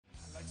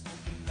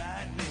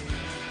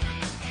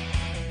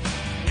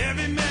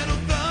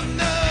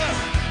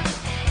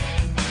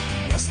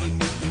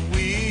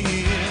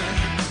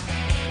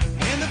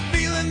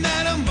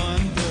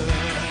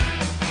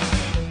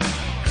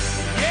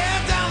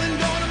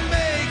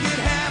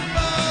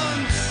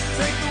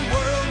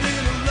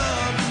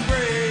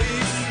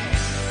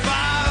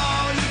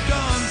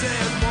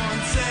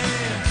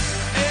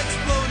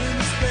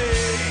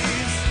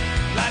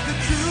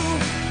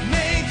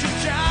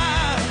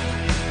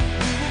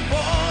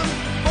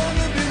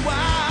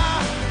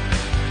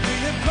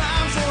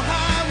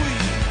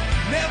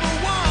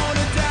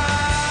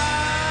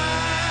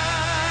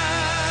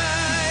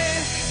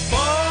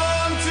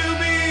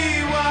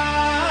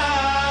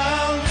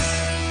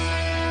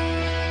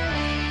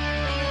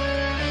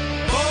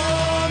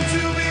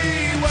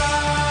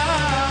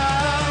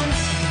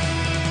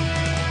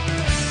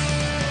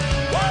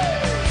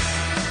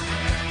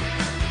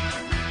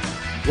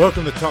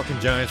Welcome to Talking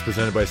Giants,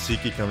 presented by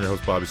SeatGeek. I'm your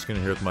host, Bobby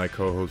Skinner, here with my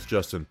co-host,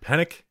 Justin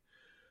Pennick.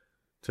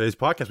 Today's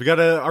podcast, we got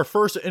our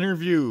first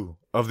interview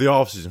of the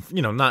offseason.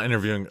 You know, not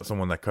interviewing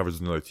someone that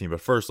covers another team, but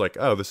first,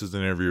 this is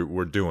an interview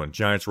we're doing.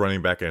 Giants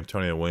running back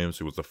Antonio Williams,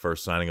 who was the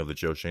first signing of the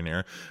Joe Schoen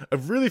era. I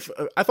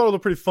thought it was a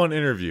pretty fun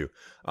interview,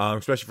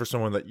 especially for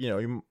someone that,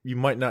 you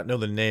might not know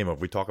the name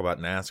of. We talk about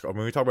NASCAR. I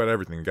mean, we talk about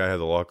everything. The guy has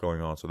a lot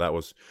going on, so that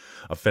was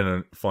a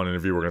fun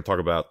interview. We're going to talk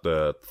about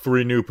the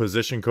 3 new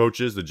position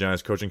coaches. The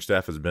Giants coaching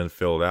staff has been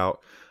filled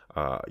out.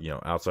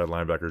 Outside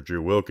linebacker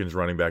Drew Wilkins,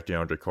 running back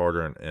DeAndre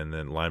Carter, and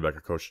then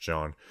linebacker coach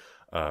John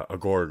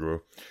Agoragru.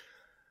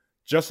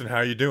 Justin, how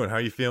are you doing? How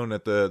are you feeling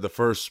at the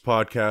first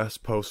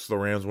podcast post the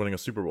Rams winning a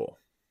Super Bowl?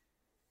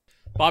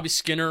 Bobby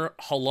Skinner,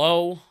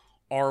 hello.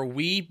 Are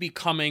we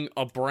becoming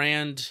a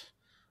brand,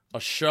 a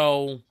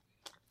show,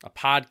 a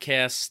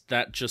podcast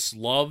that just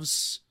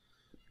loves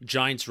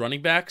Giants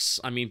running backs?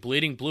 I mean,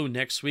 Bleeding Blue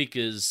next week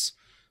is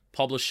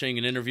publishing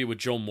an interview with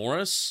Joe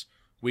Morris.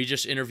 We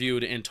just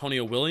interviewed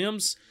Antonio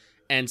Williams,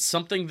 and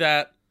something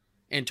that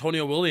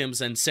Antonio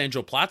Williams and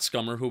Sandro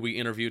Platzgummer, who we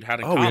interviewed, had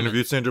in common. Oh, we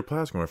interviewed Sandro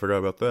Platzgummer. I forgot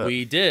about that.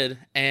 We did,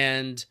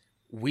 and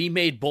we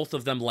made both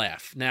of them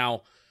laugh.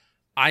 Now,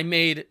 I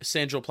made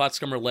Sandro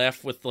Platzgummer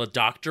laugh with the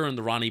doctor and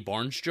the Ronnie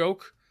Barnes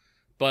joke,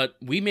 but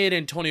we made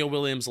Antonio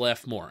Williams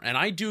laugh more. And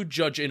I do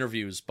judge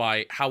interviews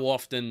by how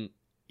often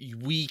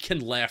we can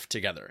laugh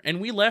together.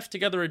 And we laughed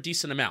together a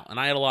decent amount, and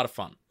I had a lot of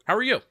fun. How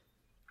are you?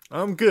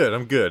 I'm good.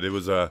 It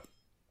was a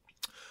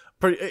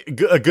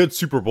good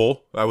Super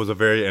Bowl. That was a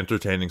very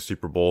entertaining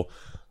Super Bowl.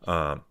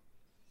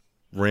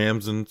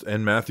 Rams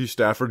and Matthew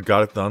Stafford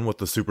got it done with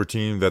the super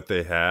team that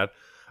they had.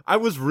 I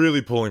was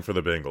really pulling for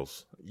the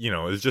Bengals.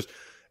 It's just,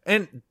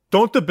 and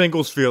don't the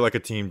Bengals feel like a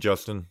team,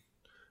 Justin,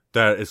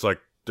 that it's like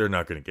they're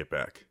not going to get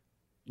back?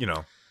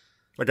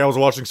 Like I was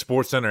watching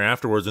SportsCenter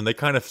afterwards, and they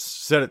kind of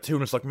said it too,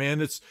 and it's like, man,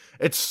 it's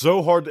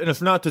so hard, and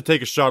it's not to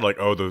take a shot like,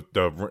 oh,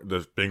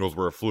 the Bengals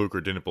were a fluke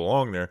or didn't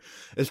belong there.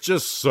 It's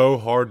just so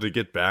hard to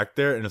get back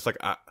there, and it's like,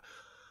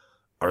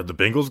 are the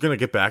Bengals gonna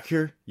get back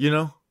here?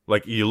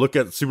 Like you look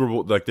at Super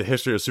Bowl, like the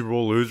history of Super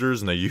Bowl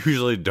losers, and they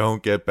usually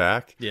don't get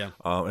back,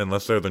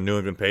 unless they're the New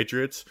England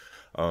Patriots.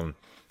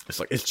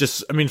 It's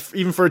just, I mean,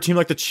 even for a team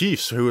like the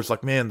Chiefs, who is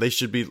like, man, they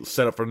should be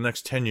set up for the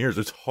next 10 years.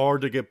 It's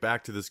hard to get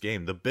back to this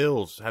game. The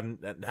Bills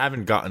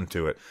haven't gotten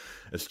to it.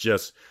 It's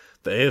just,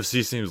 the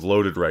AFC seems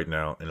loaded right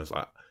now. And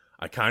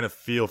I kind of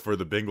feel for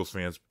the Bengals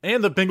fans.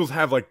 And the Bengals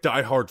have like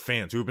diehard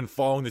fans who have been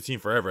following the team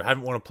forever,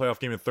 haven't won a playoff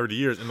game in 30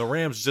 years. And the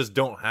Rams just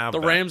don't have that.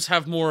 Rams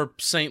have more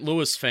St.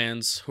 Louis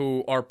fans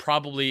who are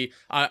probably,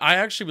 I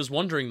actually was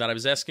wondering that. I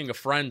was asking a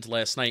friend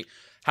last night,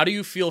 how do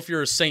you feel if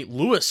you're a St.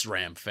 Louis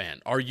Ram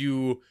fan? Are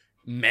you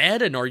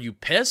mad and are you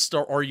pissed,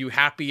 or are you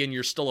happy and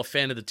you're still a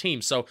fan of the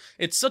team? So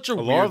it's such a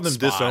weird lot of them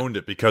spot. Disowned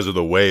it because of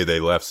the way they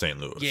left St.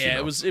 Louis.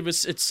 Yeah, it's such a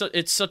weird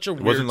spot.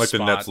 It wasn't like the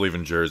Nets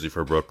leaving Jersey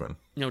for Brooklyn.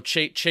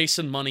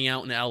 Chasing money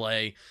out in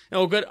LA.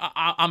 Good.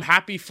 I'm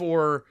happy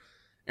for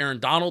Aaron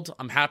Donald.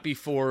 I'm happy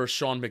for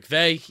Sean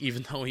McVay,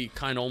 even though he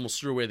kind of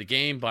almost threw away the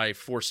game by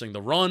forcing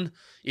the run,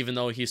 even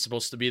though he's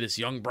supposed to be this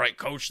young, bright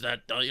coach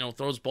that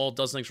throws ball,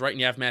 does things right, and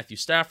you have Matthew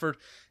Stafford.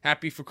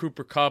 Happy for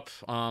Cooper Kupp.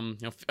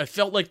 I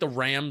felt like the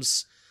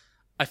Rams.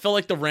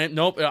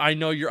 Nope, I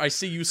know I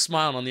see you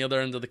smiling on the other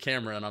end of the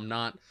camera, and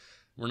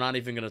we're not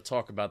even going to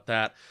talk about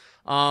that.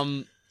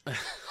 I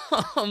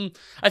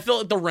felt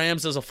like the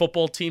Rams as a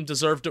football team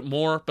deserved it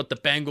more, but the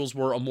Bengals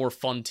were a more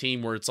fun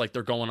team where it's like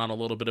they're going on a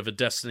little bit of a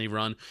destiny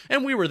run,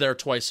 and we were there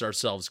twice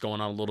ourselves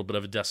going on a little bit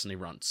of a destiny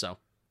run. So,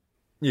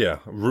 yeah,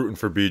 rooting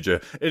for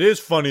BJ. It is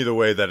funny the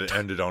way that it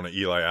ended on an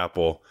Eli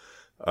Apple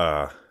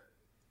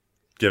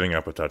giving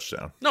up a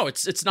touchdown. No,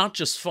 it's not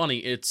just funny.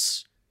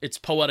 It's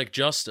poetic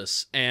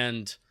justice.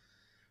 And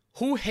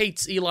who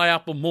hates Eli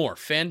Apple more?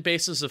 Fan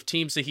bases of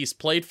teams that he's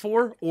played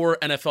for or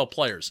NFL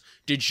players?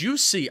 Did you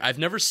see, I've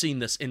never seen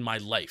this in my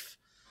life,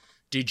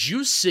 did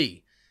you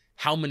see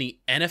how many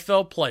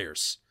NFL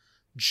players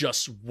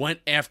just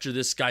went after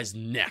this guy's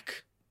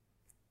neck?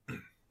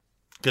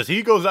 Because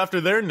he goes after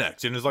their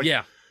necks, and it's like,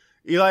 yeah,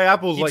 Eli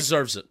Apple's he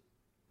deserves it.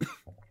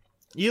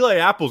 Eli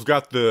Apple's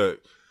got the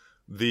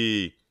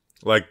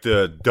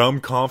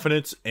dumb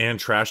confidence and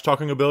trash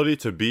talking ability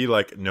to be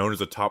like known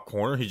as a top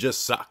corner. He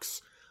just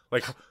sucks.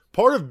 Like,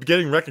 part of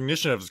getting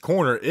recognition of his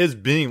corner is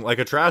being like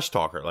a trash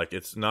talker. Like,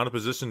 it's not a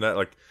position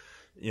that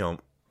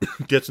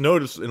gets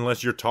noticed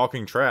unless you're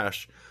talking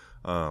trash.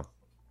 And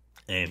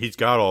he's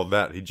got all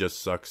that. He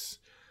just sucks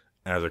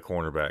as a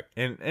cornerback.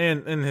 And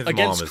his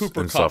against mom is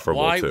Cooper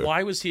insufferable Kupp. too.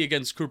 Why was he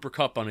against Cooper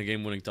Kupp on a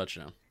game-winning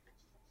touchdown?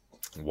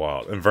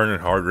 Wow. And Vernon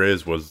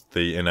Hargreaves was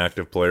the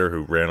inactive player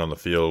who ran on the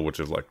field,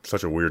 which is like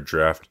such a weird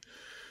draft.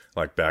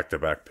 Like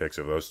back-to-back picks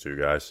of those two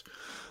guys.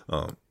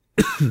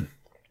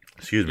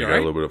 Excuse me, got a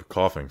little bit of a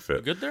coughing fit.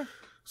 You good there?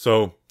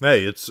 So,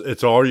 hey,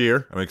 it's our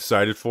year. I'm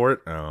excited for it.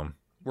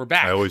 We're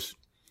back.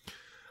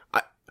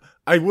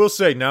 I will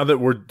say, now that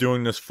we're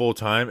doing this full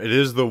time, it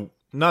is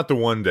not the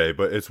one day,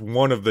 but it's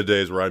one of the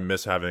days where I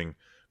miss having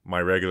my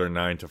regular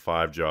 9 to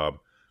 5 job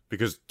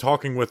Because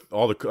talking with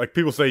all the, like,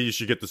 people say you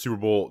should get the Super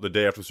Bowl the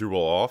day after the Super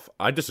Bowl off.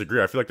 I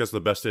disagree. I feel like that's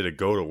the best day to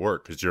go to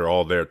work because you're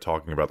all there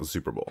talking about the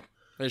Super Bowl.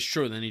 It's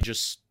true. Then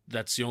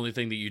that's the only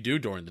thing that you do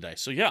during the day.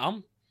 So yeah,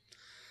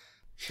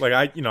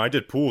 I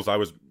did pools. I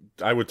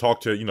would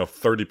talk to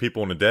 30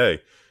 people in a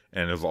day,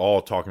 and it was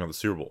all talking about the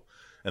Super Bowl.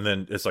 And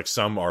then it's like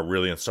some are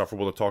really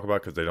insufferable to talk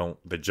about because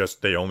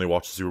they only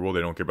watch the Super Bowl.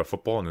 They don't care about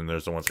football. And then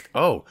there's the ones like,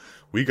 oh,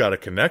 we got a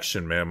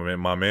connection, man,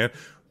 my man.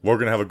 We're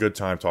gonna have a good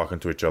time talking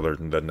to each other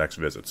in the next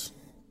visits.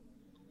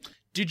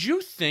 Did you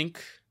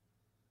think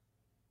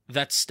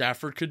that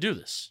Stafford could do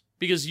this?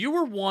 Because you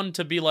were one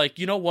to be like,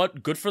 you know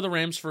what, good for the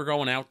Rams for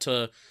going out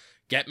to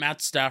get Matt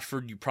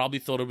Stafford. You probably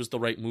thought it was the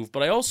right move.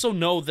 But I also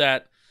know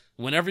that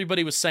when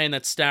everybody was saying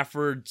that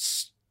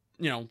Stafford's,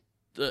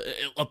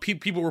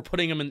 people were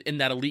putting him in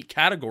that elite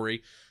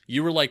category,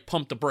 you were like,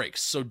 pump the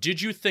brakes. So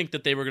did you think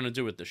that they were going to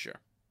do it this year?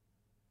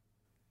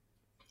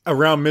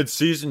 Around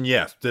midseason,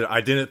 yes.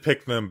 I didn't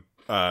pick them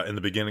in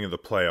the beginning of the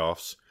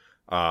playoffs.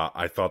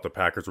 I thought the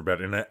Packers were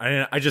better.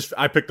 And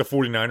I picked the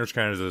 49ers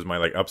kind of as my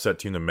like upset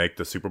team to make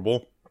the Super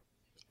Bowl.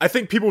 I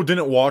think people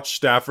didn't watch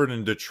Stafford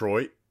in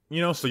Detroit,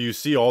 so you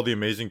see all the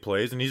amazing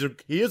plays, and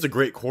he is a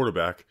great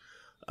quarterback.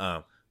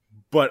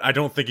 But I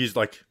don't think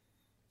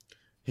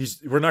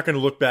we're not going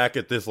to look back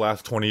at this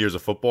last 20 years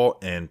of football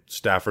and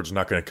Stafford's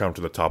not going to come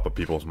to the top of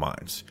people's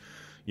minds.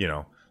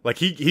 Like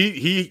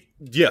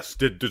yes,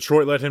 did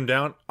Detroit let him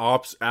down?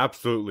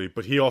 Absolutely.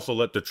 But he also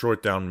let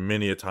Detroit down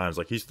many a times.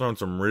 Like, he's thrown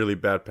some really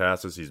bad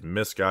passes. He's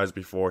missed guys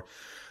before.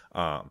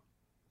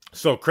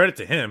 So credit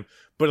to him.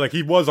 But like,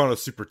 he was on a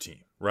super team,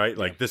 right?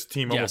 Like, this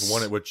team almost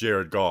won it with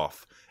Jared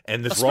Goff.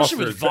 And this especially roster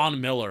with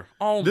Von Miller.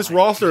 Oh, this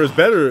roster is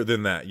better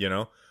than that,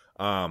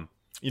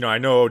 I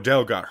know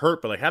Odell got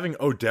hurt, but like having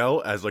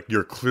Odell as like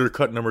your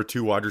clear-cut number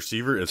 2 wide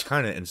receiver is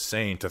kind of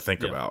insane to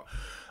think about.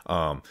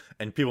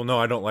 And people know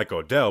I don't like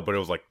Odell, but it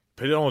was like,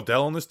 putting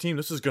Odell on this team,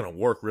 this is going to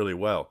work really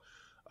well.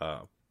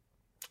 And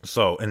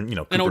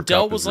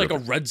Odell was like a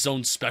red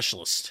zone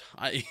specialist.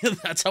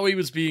 That's how he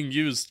was being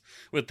used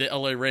with the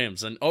LA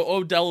Rams. And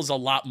Odell is a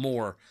lot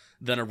more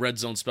than a red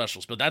zone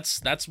specialist, but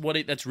that's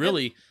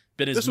really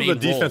been his main role.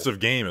 This was a defensive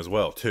game as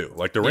well too.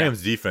 Like, the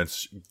Rams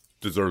defense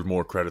deserves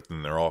more credit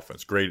than their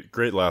offense.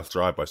 Great last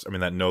drive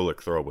that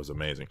no-look throw was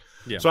amazing.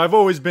 Yeah. So I've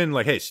always been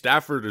like, hey,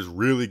 Stafford is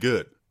really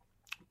good,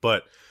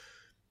 but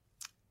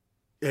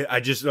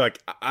I just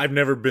I've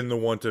never been the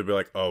one to be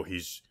like, oh,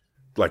 he's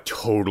like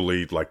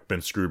totally like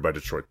been screwed by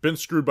Detroit.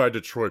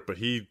 But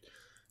he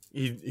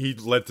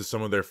led to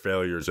some of their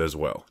failures as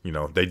well.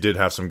 They did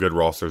have some good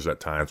rosters at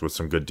times with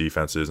some good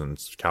defenses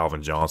and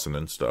Calvin Johnson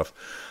and stuff,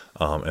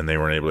 and they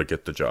weren't able to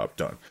get the job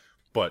done.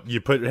 But you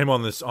put him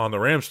on the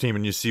Rams team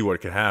and you see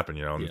what could happen.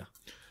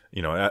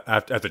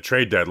 At the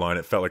trade deadline,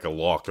 it felt like a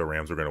lock. The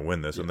Rams were going to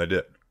win this, and they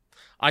did.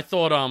 I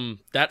thought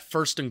that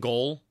 1st and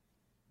goal,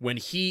 when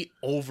he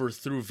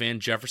overthrew Van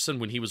Jefferson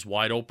when he was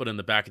wide open in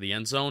the back of the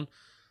end zone,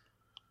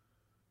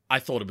 I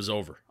thought it was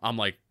over. I'm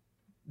like,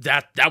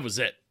 that was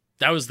it.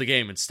 That was the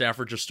game, and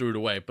Stafford just threw it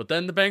away. But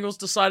then the Bengals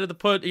decided to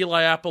put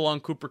Eli Apple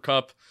on Cooper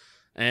Kupp,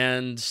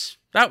 and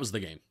that was the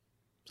game.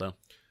 So,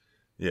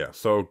 yeah.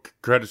 So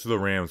credit to the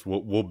Rams.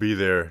 We'll be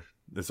there.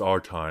 This is our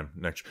time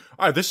next year.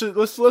 All right.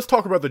 Let's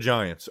talk about the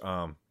Giants.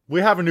 We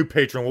have a new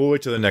patron. We'll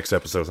wait to the next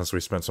episode since we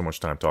spent so much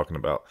time talking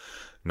about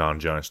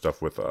non-Giant stuff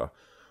with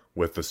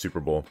the Super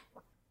Bowl.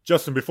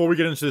 Justin, before we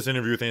get into this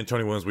interview with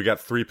Antonio Williams, we got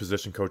 3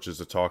 position coaches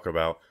to talk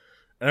about.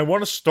 And I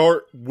want to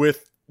start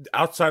with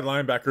outside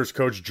linebackers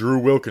coach Drew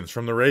Wilkins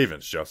from the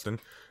Ravens, Justin.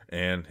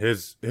 And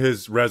his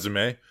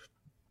resume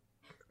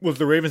was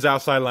the Ravens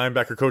outside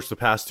linebacker coach the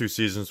past 2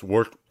 seasons,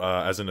 worked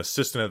as an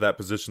assistant at that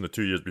position the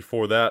 2 years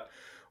before that,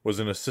 was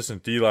an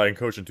assistant D-line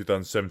coach in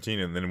 2017,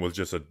 and then was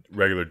just a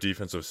regular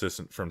defensive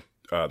assistant from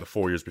the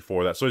 4 years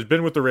before that. So he's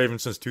been with the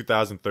Ravens since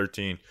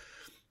 2013.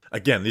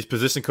 Again, these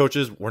position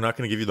coaches, we're not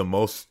going to give you the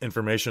most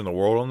information in the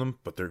world on them,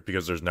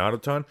 because there's not a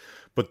ton.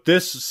 But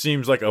this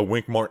seems like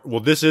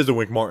this is a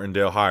Wink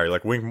Martindale hire.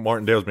 Like, Wink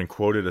Martindale's been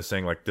quoted as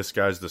saying, like, this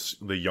guy's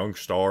the young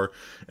star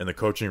in the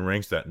coaching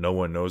ranks that no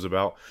one knows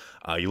about.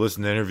 You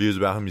listen to interviews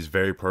about him, he's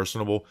very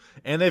personable.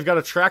 And they've got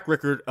a track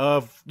record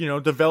of,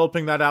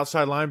 developing that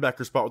outside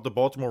linebacker spot with the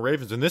Baltimore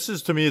Ravens. And this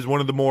is, to me, is one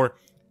of the more,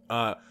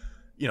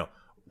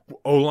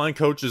 O-line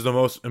coach is the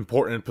most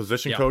important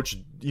position coach,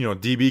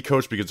 DB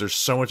coach, because there's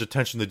so much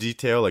attention to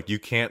detail. Like, you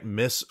can't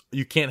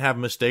have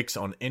mistakes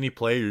on any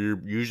play, or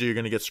you're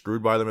going to get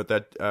screwed by them at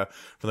that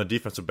from the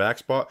defensive back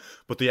spot.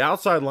 But the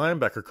outside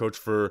linebacker coach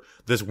for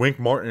this Wink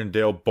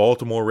Martindale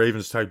Baltimore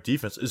Ravens type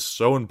defense is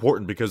so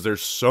important because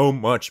there's so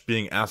much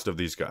being asked of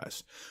these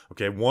guys.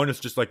 Okay, one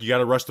is just like, you got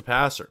to rush the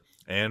passer.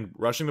 And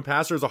rushing the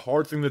passer is a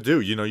hard thing to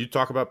do. You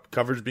talk about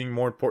coverage being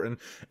more important,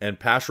 and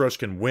pass rush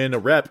can win a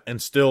rep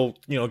and still,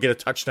 get a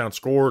touchdown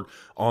scored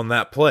on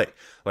that play.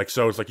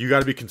 So it's like, you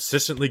got to be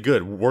consistently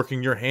good,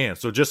 working your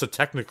hands. So just a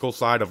technical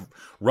side of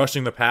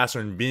rushing the passer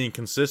and being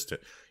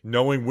consistent,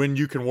 knowing when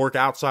you can work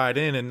outside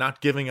in and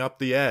not giving up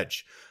the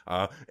edge.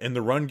 In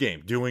the run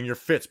game, doing your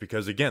fits,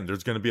 because again,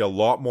 there's going to be a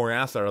lot more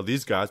asked out of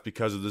these guys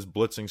because of this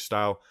blitzing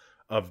style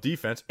of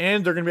defense,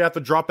 and they're going to have to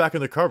drop back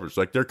in the coverage.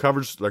 Like their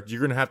coverage, like you're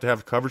going to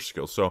have coverage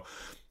skills. So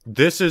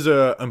this is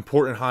a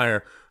important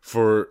hire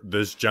for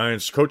this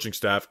Giants coaching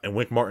staff. And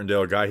Wink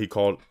Martindale, a guy he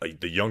called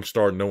the young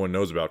star no one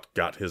knows about,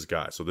 got his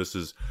guy. So this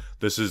is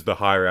the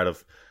hire out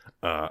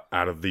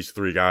of these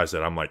three guys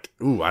that I'm like,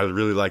 ooh, I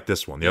really like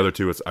this one. The other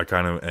two, I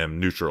kind of am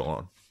neutral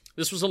on.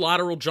 This was a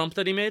lateral jump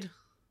that he made?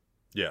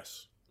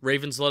 Yes.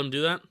 Ravens let him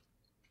do that?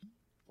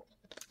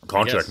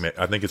 Contract,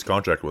 I think his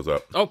contract was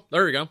up. Oh,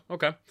 there we go.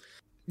 Okay.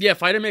 Yeah,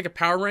 if I had to make a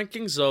power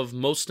rankings of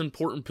most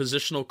important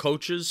positional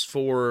coaches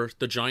for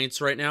the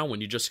Giants right now,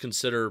 when you just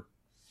consider,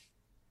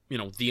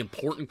 the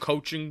important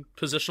coaching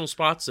positional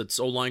spots, it's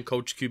O-line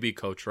coach, QB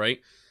coach,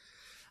 right?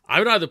 I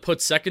would either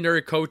put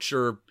secondary coach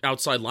or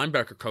outside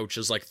linebacker coach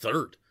as like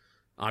third.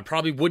 I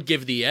probably would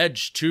give the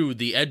edge to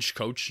the edge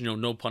coach,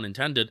 no pun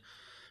intended,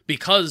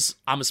 because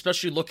I'm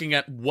especially looking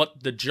at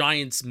what the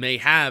Giants may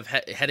have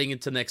heading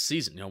into next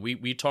season.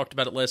 We talked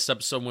about it last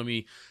episode when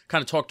we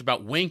kind of talked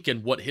about Wink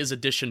and what his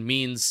addition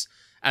means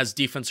as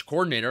defensive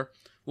coordinator.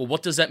 Well,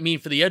 what does that mean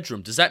for the edge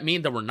room? Does that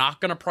mean that we're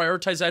not going to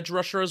prioritize edge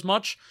rusher as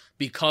much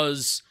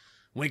because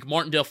Wink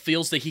Martindale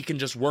feels that he can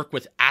just work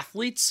with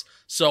athletes?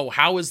 So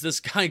how is this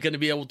guy going to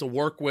be able to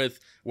work with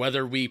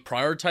whether we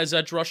prioritize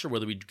edge rusher,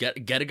 whether we get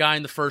a guy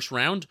in the first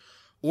round,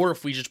 or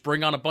if we just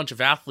bring on a bunch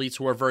of athletes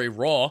who are very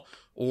raw,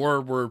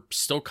 or we're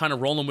still kind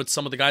of rolling with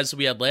some of the guys that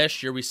we had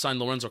last year. We signed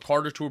Lorenzo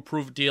Carter to a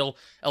prove deal.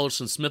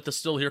 Ellerson Smith is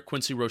still here.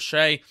 Quincy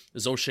Roche.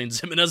 Is O'Shane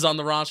Zimenez on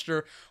the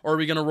roster? Or are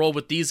we going to roll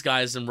with these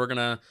guys and we're going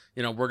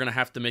to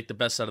have to make the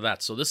best out of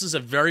that? So this is a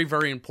very,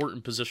 very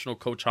important positional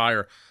coach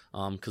hire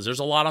because there's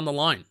a lot on the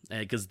line.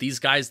 Because these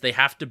guys, they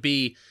have to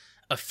be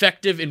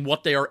effective in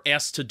what they are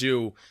asked to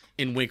do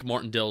in Wink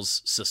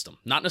Martindale's system.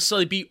 Not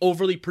necessarily be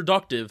overly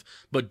productive,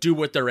 but do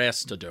what they're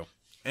asked to do.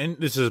 And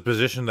this is a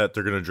position that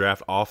they're going to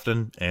draft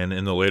often and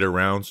in the later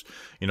rounds.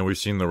 We've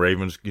seen the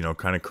Ravens,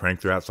 kind of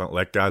crank their outside,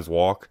 let guys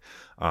walk,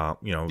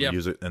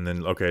 use it. And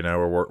then, okay, now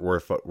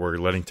we're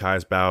letting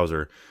Tyus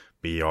Bowser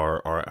be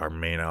our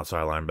main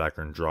outside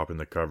linebacker and drop in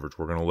the coverage.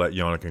 We're going to let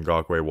Yannick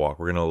Ngakoue walk.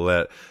 We're going to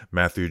let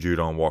Matthew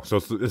Judon walk. So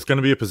it's going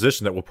to be a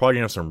position that we'll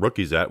probably have some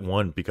rookies at,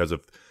 one, because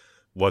of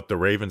what the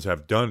Ravens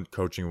have done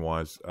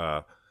coaching-wise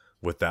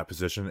with that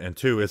position, and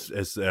two,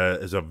 it's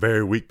a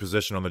very weak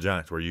position on the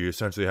Giants where you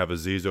essentially have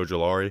Azeez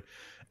Ojulari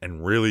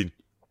and really,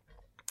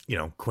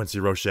 Quincy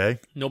Roche.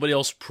 Nobody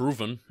else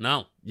proven,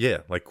 no.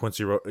 Yeah, like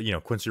Quincy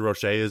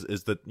Roche is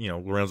the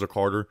Lorenzo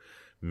Carter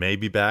may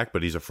be back,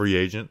 but he's a free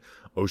agent.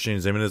 O'Shane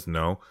Zimenez,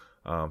 no.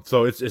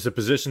 So it's a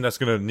position that's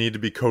going to need to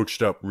be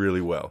coached up really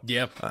well.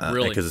 Yeah,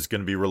 really, because it's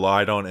going to be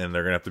relied on, and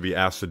they're going to have to be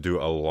asked to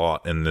do a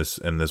lot in this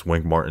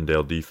Wink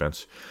Martindale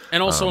defense.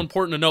 And also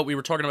important to note, we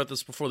were talking about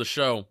this before the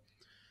show.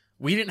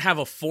 We didn't have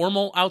a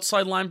formal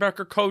outside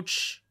linebacker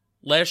coach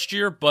last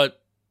year,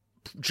 but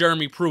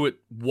Jeremy Pruitt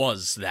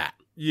was that.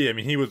 Yeah, I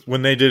mean, he was,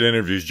 when they did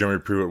interviews, Jeremy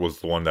Pruitt was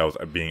the one that was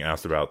being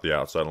asked about the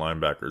outside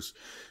linebackers,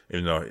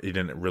 even though he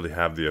didn't really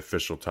have the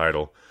official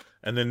title.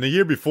 And then the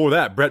year before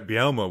that, Brett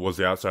Bielema was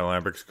the outside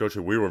linebackers coach,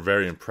 who we were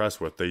very impressed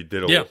with. They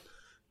did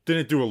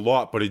didn't do a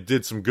lot, but he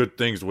did some good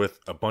things with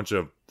a bunch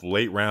of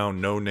late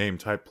round, no name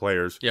type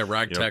players. Yeah,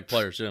 ragtag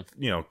players.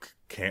 Yeah,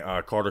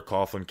 Carter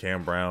Coughlin,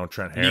 Cam Brown,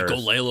 Trent Harris, Nico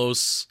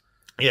Lalos.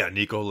 Yeah,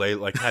 Nico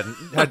Lalos,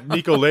 had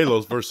Nico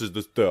Lalos versus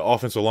the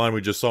offensive line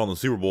we just saw in the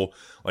Super Bowl.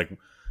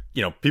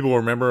 People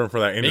remember him for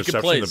that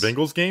interception in the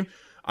Bengals game.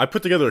 I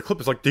put together a clip.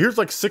 It's like, here's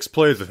 6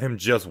 plays of him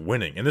just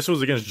winning, and this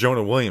was against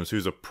Jonah Williams,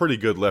 who's a pretty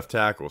good left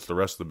tackle. It's the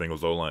rest of the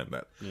Bengals O-line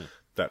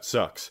that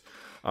sucks.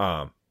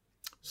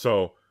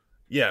 So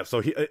he,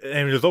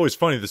 and it was always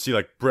funny to see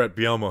Brett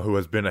Bielema, who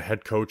has been a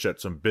head coach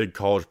at some big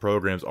college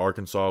programs,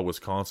 Arkansas,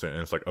 Wisconsin,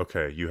 and it's like,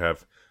 okay, you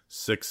have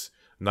 6.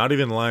 Not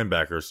even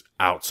linebackers,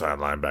 outside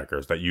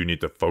linebackers that you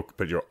need to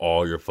put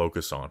all your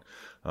focus on.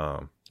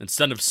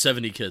 Instead of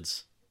 70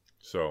 kids.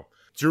 So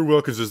Drew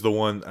Wilkins is the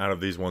one out of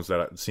these ones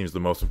that seems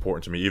the most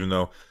important to me, even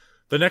though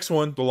the next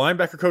one, the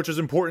linebacker coach, is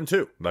important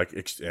too.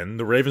 And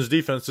the Ravens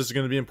defense, this is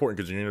going to be important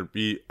because you're going to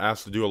be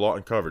asked to do a lot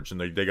in coverage.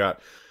 And they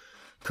got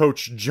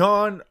Coach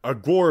John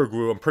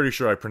Agoragwu, I'm pretty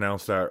sure I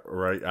pronounced that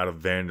right, out of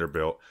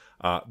Vanderbilt.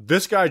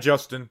 This guy,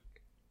 Justin,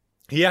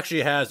 he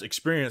actually has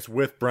experience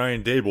with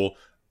Brian Dable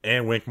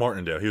and Wink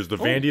Martindale. He was the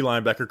Vandy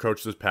linebacker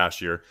coach this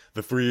past year.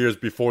 The 3 years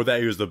before that,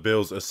 he was the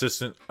Bills'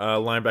 assistant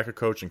linebacker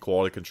coach and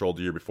quality control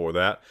the year before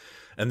that.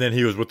 And then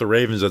he was with the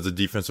Ravens as a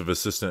defensive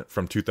assistant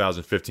from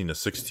 2015 to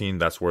 16.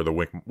 That's where the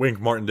Wink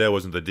Martindale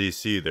wasn't the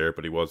DC there,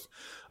 but he was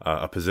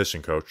a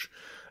position coach.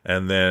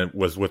 And then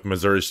was with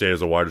Missouri State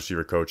as a wide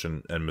receiver coach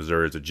and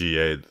Missouri as a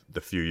GA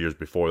the few years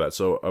before that.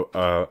 So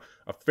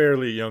a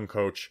fairly young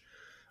coach.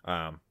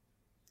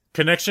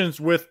 Connections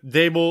with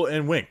Dable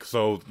and Wink.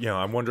 So,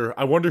 I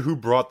wonder who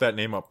brought that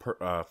name up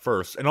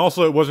first. And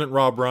also, it wasn't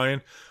Rob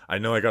Ryan. I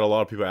know I got a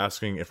lot of people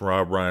asking if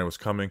Rob Ryan was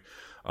coming.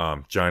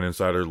 Giant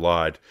Insider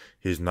lied.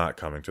 He's not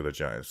coming to the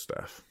Giants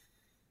staff.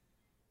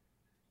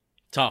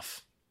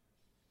 Tough.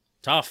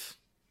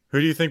 Who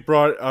do you think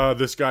brought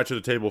this guy to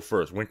the table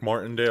first? Wink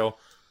Martindale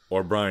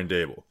or Brian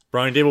Dable?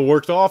 Brian Dable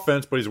worked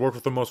offense, but he's worked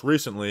with them most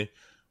recently.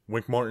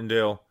 Wink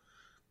Martindale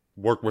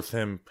work with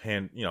him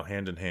hand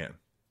in hand.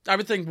 I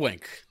would think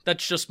Wink.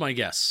 That's just my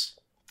guess.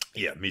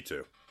 Yeah, me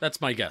too.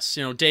 That's my guess.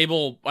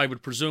 Dable, I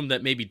would presume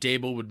that maybe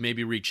Dable would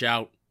maybe reach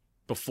out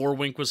before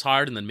Wink was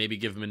hired and then maybe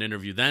give him an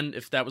interview then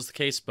if that was the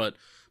case. But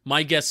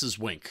my guess is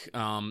Wink.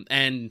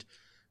 And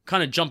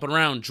kind of jumping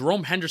around,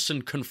 Jerome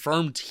Henderson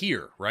confirmed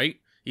here, right?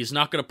 He's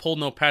not going to pull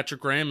no Patrick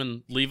Graham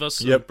and leave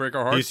us and break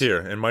our hearts? He's here.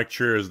 And Mike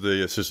Trier is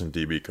the assistant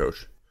DB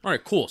coach. All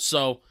right, cool.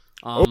 So,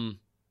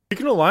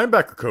 speaking of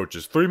linebacker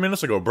coaches, 3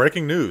 minutes ago,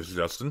 breaking news,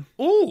 Justin.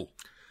 Ooh.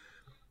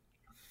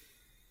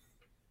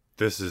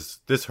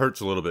 This hurts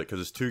a little bit because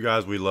it's two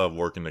guys we love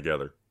working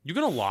together. You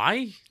gonna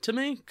lie to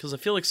me? Because I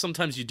feel like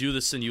sometimes you do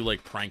this and you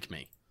prank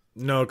me.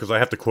 No, because I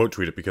have to quote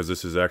tweet it because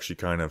this is actually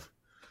kind of...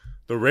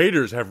 The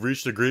Raiders have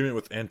reached agreement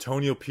with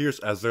Antonio Pierce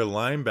as their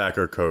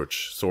linebacker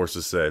coach,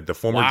 sources say. The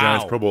former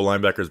Giants Pro Bowl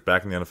linebacker is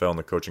back in the NFL on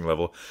the coaching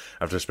level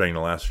after spending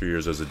the last few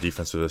years as a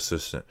defensive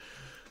assistant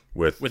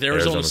with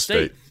Arizona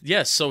State.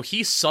 Yes, so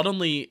he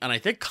suddenly, and I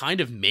think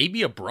kind of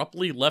maybe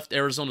abruptly left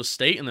Arizona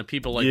State, and then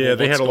people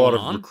they had a lot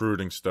of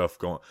recruiting stuff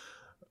going.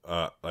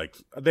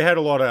 They had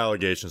a lot of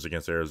allegations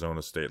against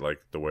Arizona State, like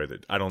the way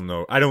that I don't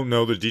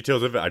know the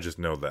details of it. I just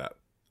know that.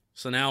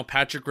 So now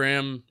Patrick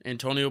Graham,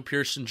 Antonio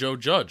Pierce, and Joe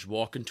Judge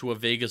walk into a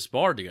Vegas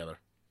bar together.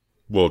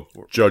 Well,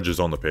 Judge is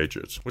on the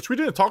Patriots, which we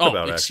didn't talk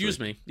about. Excuse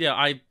me. Yeah,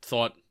 I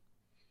thought.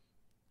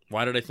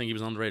 Why did I think he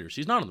was on the Raiders?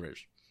 He's not on the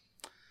Raiders.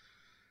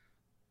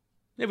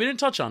 Yeah, we didn't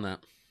touch on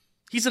that.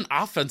 He's an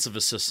offensive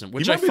assistant,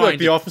 which he might be like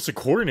the offensive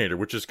coordinator,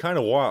 which is kind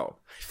of wild.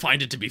 I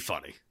find it to be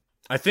funny.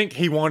 I think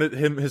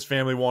his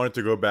family wanted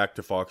to go back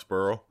to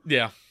Foxborough.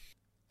 Yeah.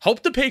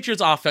 Hope the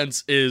Patriots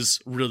offense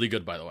is really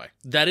good, by the way.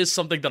 That is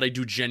something that I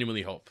do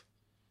genuinely hope.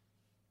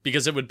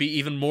 Because it would be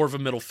even more of a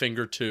middle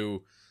finger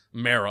to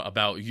Mara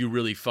about you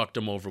really fucked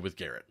him over with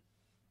Garrett.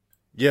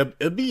 Yeah,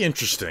 it'd be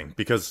interesting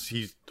because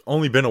he's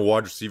only been a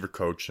wide receiver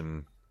coach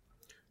and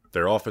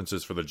their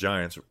offenses for the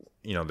Giants,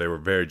 they were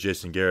very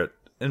Jason Garrett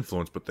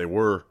influenced, but they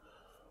were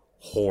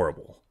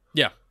horrible.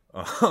 Yeah.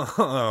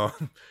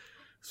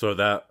 So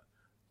that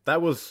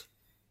was,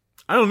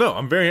 I don't know.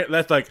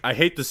 I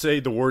hate to say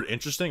the word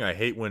interesting. I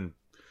hate when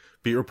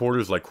beat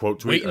reporters quote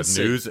tweet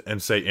news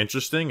and say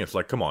interesting. It's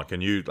like, come on,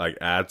 can you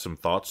add some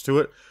thoughts to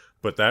it?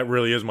 But that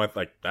really is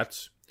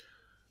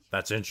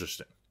that's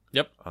interesting.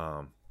 Yep.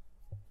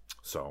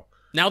 So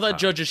now that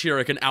Judge is here,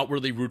 I can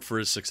outwardly root for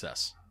his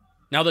success.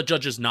 Now that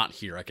Judge is not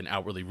here, I can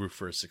outwardly root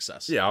for his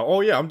success. Yeah. Oh,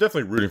 yeah. I'm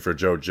definitely rooting for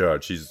Joe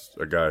Judge. He's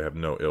a guy I have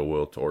no ill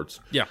will towards.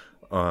 Yeah.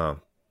 Do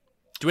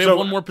we have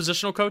one more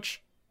positional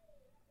coach?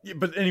 Yeah,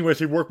 but anyways,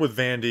 he worked with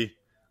Vandy.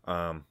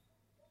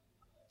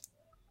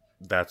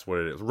 That's what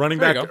it is. Running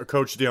back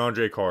coach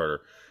DeAndre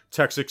Carter.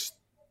 Texas.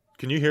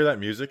 Can you hear that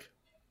music?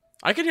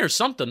 I can hear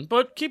something,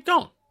 but keep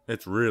going.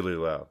 It's really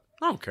loud.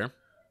 I don't care.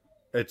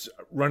 It's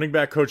running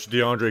back coach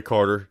DeAndre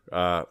Carter.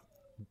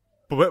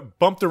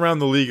 Bumped around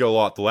the league a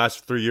lot the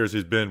last 3 years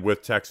he's been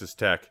with Texas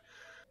Tech.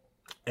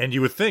 And you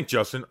would think,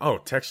 Justin,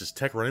 Texas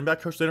Tech running back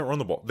coach, they don't run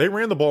the ball. They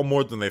ran the ball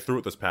more than they threw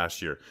it this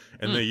past year.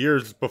 And the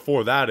years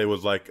before that, it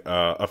was like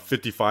a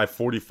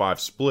 55-45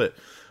 split,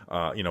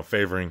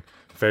 favoring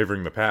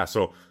the pass.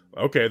 So,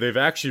 okay, they've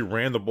actually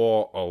ran the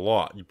ball a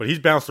lot. But he's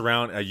bounced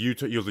around at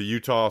Utah. He was a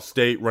Utah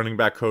State running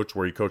back coach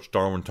where he coached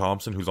Darwin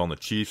Thompson, who's on the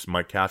Chiefs,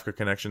 Mike Kafka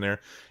connection there.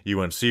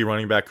 UNC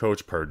running back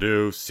coach,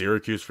 Purdue,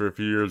 Syracuse for a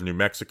few years, New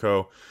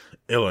Mexico,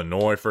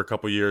 Illinois for a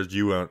couple years,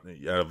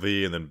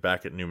 UNLV, and then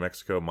back at New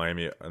Mexico,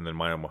 Miami, and then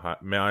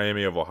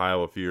Miami of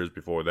Ohio a few years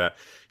before that.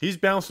 He's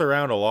bounced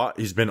around a lot.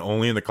 He's been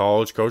only in the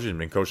college coaching. He's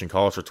been coaching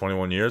college for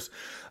 21 years.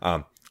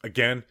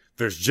 Again,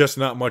 there's just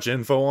not much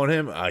info on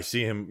him. I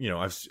see him,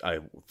 I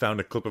found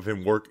a clip of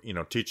him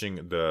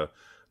teaching the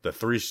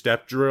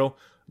 3-step drill,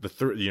 the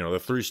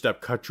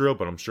 3-step cut drill,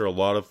 but I'm sure a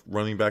lot of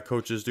running back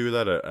coaches do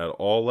that at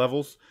all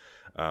levels.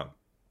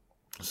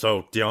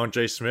 So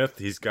DeAndre Smith,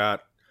 he's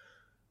got,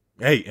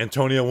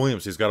 Antonio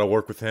Williams, he's got to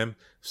work with him.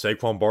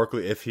 Saquon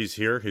Barkley, if he's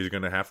here, he's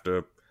going to have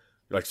to,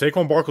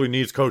 Saquon Barkley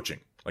needs coaching.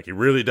 He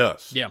really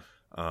does. Yeah.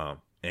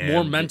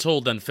 More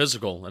mental than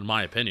physical, in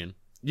my opinion.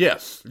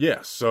 Yes.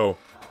 So,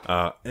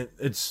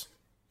 it's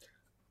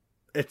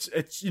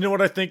you know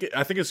what I think?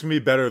 I think it's going to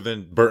be better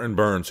than Burton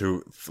Burns,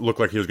 who looked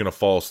like he was going to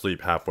fall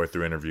asleep halfway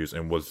through interviews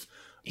and was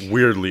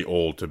weirdly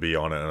old to be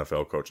on an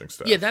NFL coaching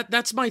staff. Yeah,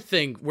 that's my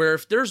thing, where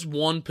if there's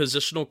one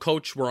positional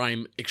coach where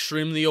I'm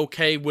extremely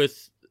okay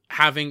with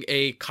having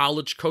a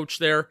college coach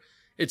there,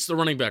 it's the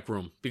running back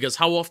room. Because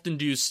how often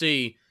do you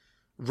see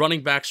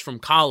running backs from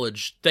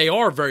college? They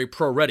are very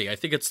pro-ready. I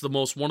think it's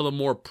one of the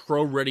more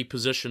pro-ready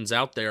positions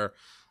out there,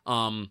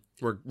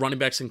 where running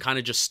backs can kind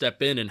of just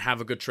step in and have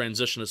a good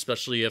transition,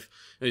 especially if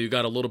you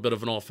got a little bit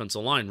of an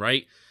offensive line,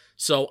 right?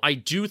 So I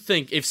do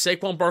think if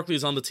Saquon Barkley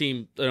is on the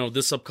team,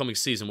 this upcoming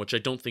season, which I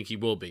don't think he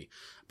will be,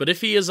 but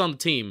if he is on the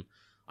team,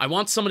 I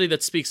want somebody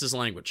that speaks his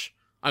language.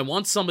 I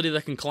want somebody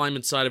that can climb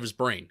inside of his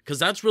brain, because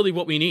that's really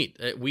what we need.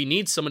 We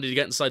need somebody to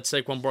get inside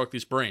Saquon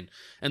Barkley's brain.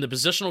 And the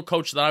positional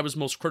coach that I was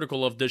most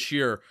critical of this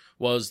year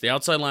was the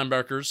outside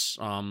linebackers,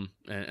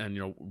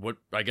 and what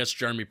I guess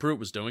Jeremy Pruitt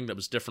was doing that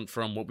was different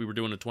from what we were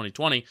doing in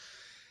 2020,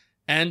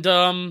 and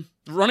the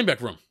running back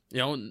room.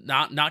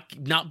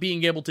 Not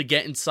being able to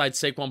get inside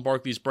Saquon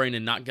Barkley's brain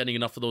and not getting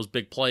enough of those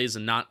big plays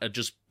and not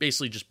just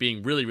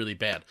being really, really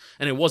bad.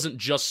 And it wasn't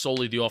just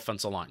solely the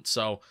offensive line.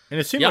 So, and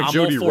it seemed like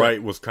Jody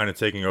Wright was kind of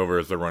taking over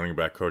as the running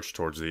back coach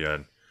towards the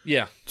end.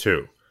 Yeah.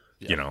 Too.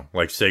 Yeah.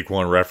 Like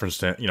Saquon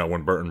referenced it,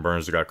 when Burton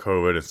Burns got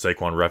COVID and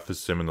Saquon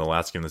referenced him in the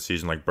last game of the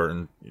season, like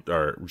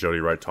Jody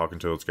Wright talking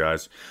to those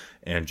guys.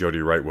 And Jody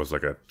Wright was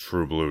like a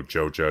true blue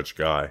Joe Judge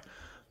guy.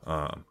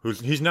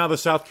 He's now the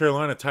South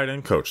Carolina tight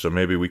end coach, so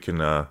maybe we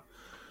can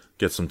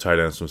get some tight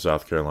ends from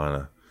South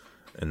Carolina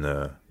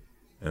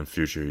in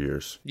future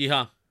years.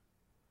 Yeah.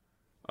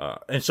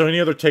 And so,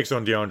 any other takes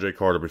on DeAndre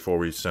Carter before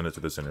we send it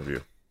to this interview?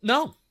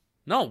 No,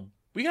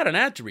 we got an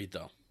ad to read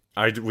though.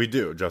 We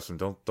do, Justin.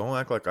 Don't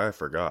act like I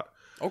forgot.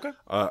 Okay.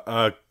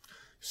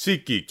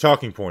 SeatGeek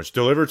talking points.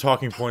 Deliver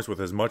talking points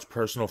with as much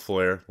personal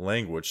flair,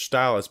 language,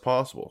 style as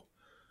possible.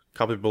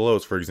 Copy below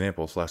for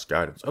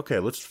example/guidance. Okay,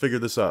 let's figure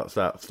this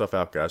stuff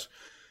out, guys.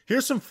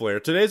 Here's some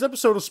flair. Today's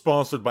episode is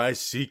sponsored by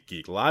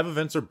SeatGeek. Live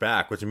events are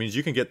back, which means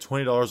you can get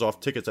 $20 off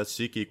tickets at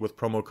SeatGeek with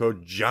promo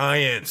code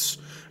GIANTS.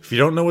 If you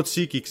don't know what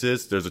SeatGeek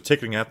is, there's a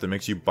ticketing app that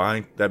makes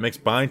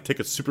buying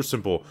tickets super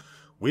simple.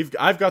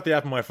 I've got the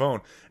app on my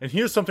phone, and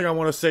here's something I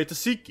want to say to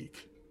SeatGeek.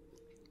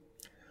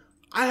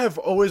 I have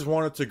always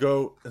wanted to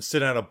go and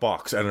sit at a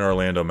box at an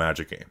Orlando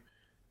Magic game.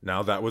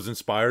 Now that was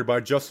inspired by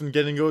Justin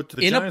getting to go to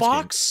the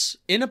Giants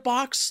game. In a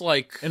box,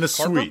 like in a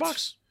cardboard suite.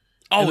 Box?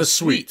 Oh, in a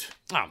suite.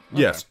 Oh, okay.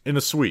 Yes, in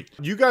a suite.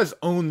 You guys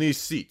own these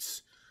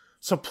seats,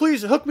 so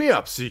please hook me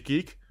up,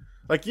 SeatGeek.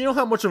 Like, you know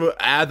how much of an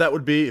ad that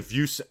would be if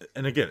you.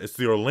 And again, it's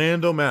the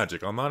Orlando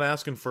Magic. I'm not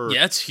asking for.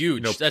 Yeah, it's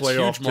huge. That's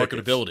huge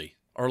marketability. Tickets.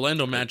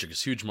 Orlando Magic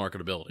is huge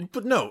marketability.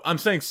 But no, I'm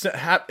saying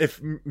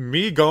if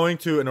me going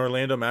to an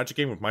Orlando Magic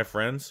game with my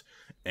friends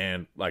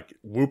and like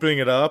whooping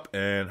it up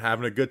and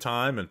having a good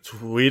time and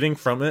tweeting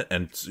from it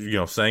and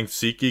saying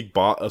SeatGeek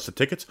bought us the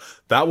tickets,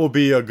 that will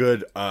be a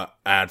good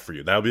ad for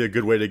you. That will be a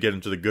good way to get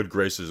into the good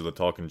graces of the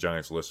Talking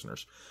Giants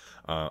listeners.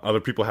 Other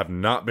people have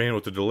not been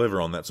able to deliver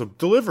on that, so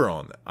deliver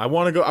on that. I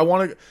want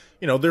to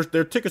go.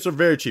 Their tickets are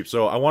very cheap,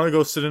 so I want to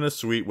go sit in a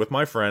suite with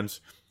my friends.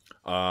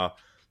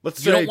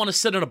 You don't want to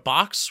sit in a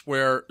box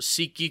where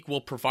SeatGeek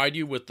will provide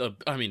you with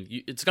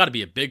it's got to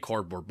be a big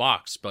cardboard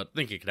box, but I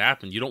think it could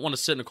happen. You don't want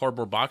to sit in a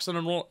cardboard box at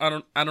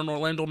an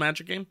Orlando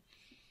Magic game?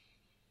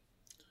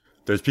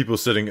 There's people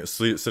sitting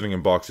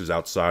in boxes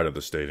outside of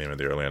the stadium at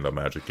the Orlando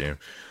Magic game.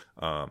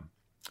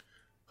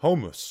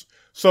 Homeless.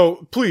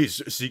 So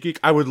please, SeatGeek,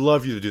 I would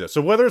love you to do that.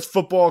 So whether it's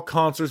football,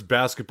 concerts,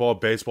 basketball,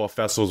 baseball,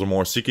 festivals, or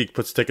more, SeatGeek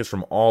puts tickets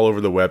from all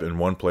over the web in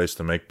one place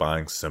to make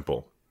buying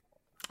simple.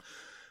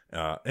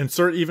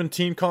 Insert even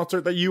team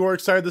concert that you are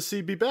excited to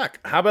see be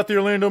back. How about the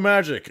Orlando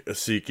Magic,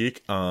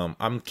 SeatGeek?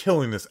 I'm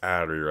killing this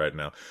ad read right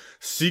now.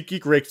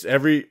 SeatGeek rates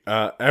every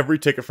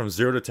ticket from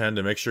 0 to 10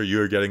 to make sure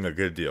you are getting a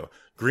good deal.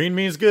 Green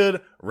means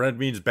good, red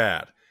means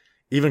bad.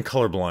 Even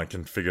colorblind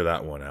can figure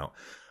that one out.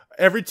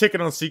 Every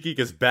ticket on SeatGeek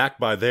is backed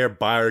by their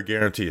buyer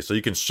guarantee, so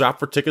you can shop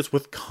for tickets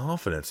with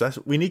confidence.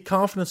 We need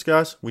confidence,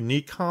 guys. We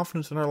need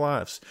confidence in our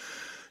lives.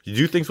 You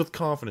do things with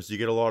confidence, you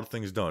get a lot of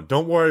things done.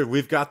 Don't worry,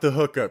 we've got the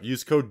hookup.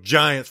 Use code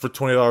GIANTS for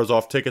 $20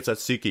 off tickets at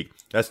SeatGeek.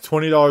 That's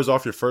 $20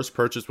 off your first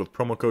purchase with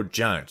promo code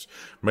GIANTS.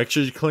 Make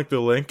sure you click the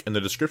link in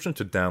the description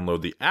to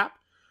download the app.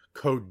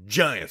 Code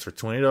GIANTS for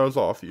 $20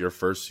 off your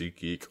first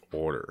SeatGeek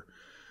order.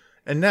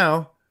 And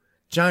now,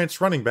 Giants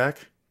running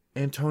back,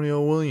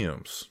 Antonio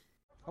Williams.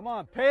 Come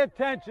on, pay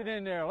attention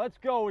in there. Let's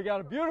go. We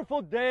got a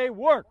beautiful day.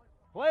 Work.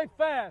 Play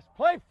fast.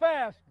 Play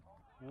fast.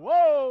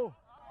 Whoa.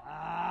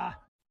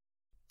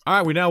 All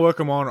right, we now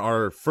welcome on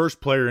our first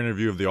player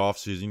interview of the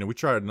offseason. We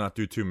try to not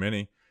do too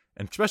many,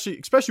 and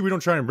especially we don't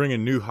try and bring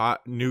in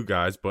new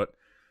guys, but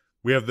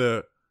we have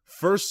the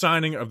first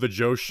signing of the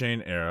Joe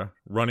Schoen era,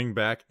 running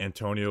back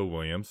Antonio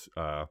Williams.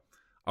 A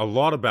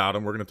lot about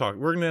him. We're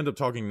gonna end up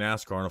talking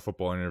NASCAR in a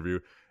football interview.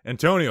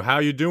 Antonio, how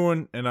you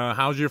doing? And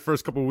how's your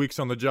first couple of weeks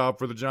on the job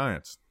for the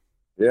Giants?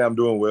 Yeah, I'm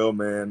doing well,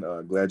 man.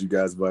 Glad you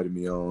guys invited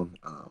me on.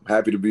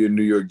 Happy to be a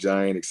New York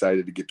Giant.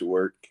 Excited to get to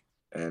work,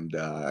 and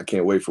I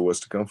can't wait for what's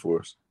to come for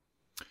us.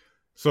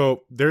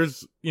 So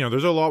there's a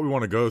lot we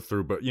want to go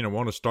through, but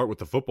want to start with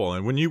the football.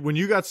 And when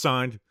you got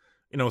signed,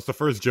 it's the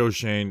first Joe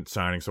Schoen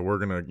signing, so we're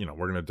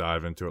gonna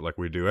dive into it like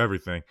we do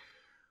everything.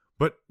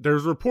 But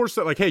there's reports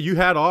that hey, you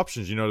had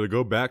options, to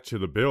go back to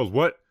the Bills.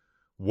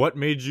 What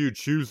made you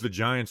choose the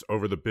Giants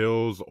over the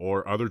Bills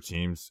or other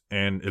teams?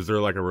 And is there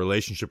a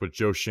relationship with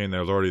Joe Schoen that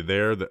was already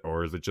there,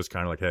 or is it just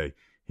kind of hey,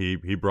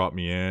 he brought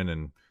me in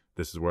and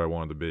this is where I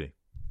wanted to be?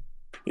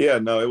 Yeah,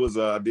 no, it was.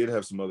 I did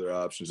have some other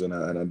options, and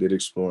I did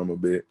explore them a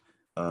bit.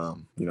 I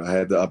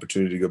had the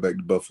opportunity to go back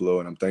to Buffalo,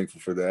 and I'm thankful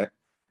for that.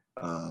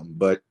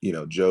 But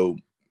Joe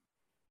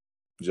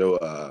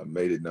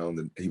made it known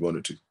that he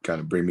wanted to kind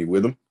of bring me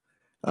with him,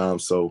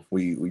 So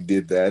we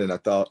did that, and I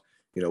thought,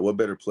 what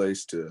better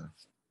place to,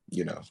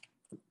 you know,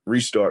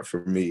 restart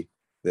for me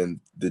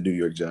than the New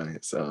York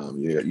Giants.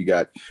 You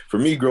got, for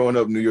me growing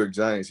up, New York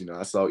Giants.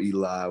 I saw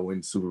Eli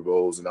win Super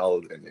Bowls and all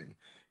of them, and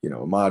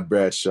Ahmad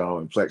Bradshaw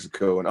and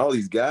Plexico and all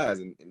these guys.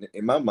 And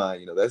in my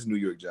mind, that's New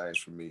York Giants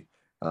for me.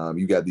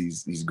 You got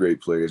these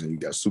great players, and you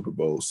got Super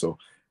Bowls. So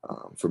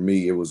for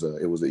me, it was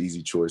an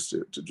easy choice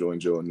to join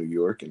Joe in New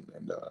York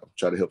and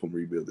try to help him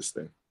rebuild this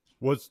thing.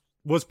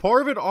 Was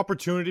part of it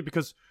opportunity?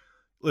 Because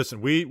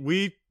listen,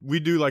 we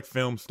do like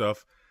film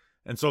stuff.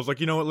 And so I was like,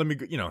 you know what, let me,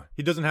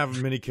 he doesn't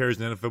have many carries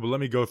in the NFL, but let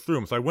me go through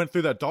them. So I went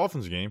through that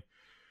Dolphins game,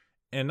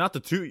 and not to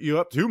toot you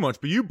up too much,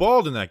 but you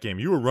balled in that game.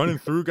 You were running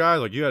through guys.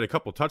 Like, you had a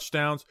couple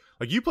touchdowns.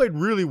 Like, you played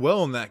really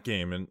well in that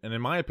game. And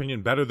in my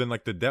opinion, better than,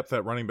 like, the depth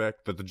at running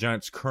back that the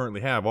Giants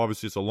currently have.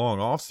 Obviously, it's a long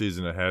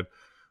offseason ahead.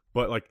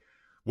 But, like,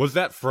 was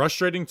that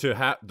frustrating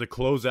to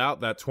close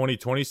out that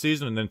 2020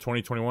 season and then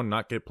 2021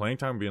 not get playing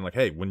time, being like,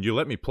 hey, when you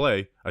let me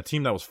play, a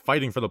team that was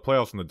fighting for the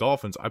playoffs in the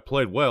Dolphins, I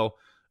played well.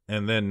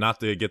 And then not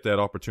to get that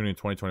opportunity in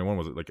 2021,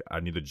 was it like I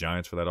need the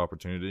Giants for that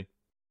opportunity?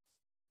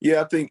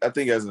 Yeah, I think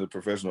as a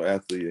professional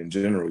athlete in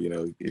general,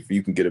 if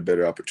you can get a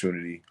better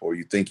opportunity or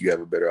you think you have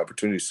a better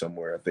opportunity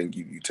somewhere, I think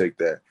you take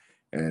that.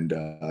 And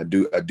I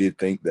did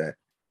think that,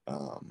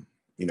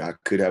 I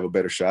could have a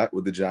better shot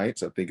with the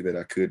Giants. I think that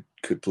I could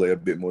play a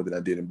bit more than I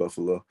did in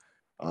Buffalo.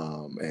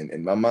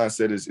 And my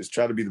mindset is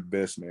try to be the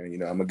best,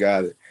 man. I'm a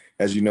guy that,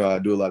 as you know, I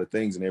do a lot of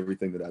things, and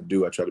everything that I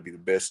do, I try to be the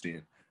best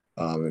in,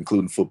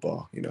 including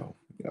football.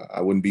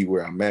 I wouldn't be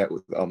where I'm at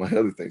with all my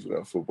other things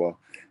without football.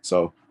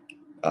 So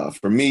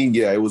for me,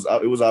 yeah, it was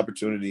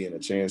opportunity and a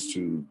chance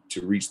to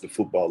reach the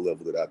football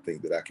level that I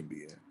think that I can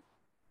be in.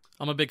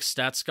 I'm a big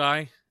stats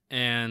guy,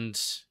 and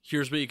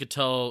here's what you could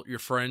tell your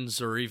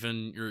friends or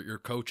even your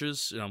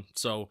coaches.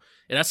 So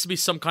it has to be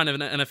some kind of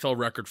an NFL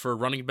record for a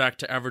running back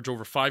to average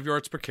over 5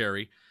 yards per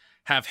carry,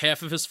 have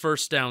half of his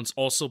first downs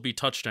also be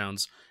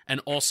touchdowns,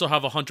 and also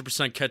have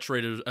 100% catch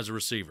rate as a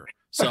receiver.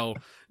 So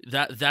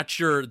that's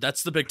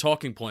the big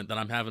talking point that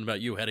I'm having about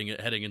you heading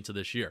into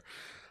this year.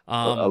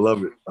 I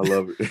love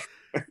it.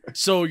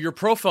 So your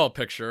profile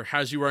picture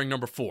has you wearing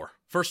number 4.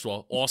 First of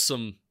all,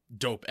 awesome,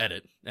 dope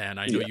edit. And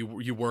I know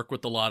you work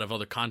with a lot of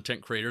other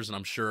content creators, and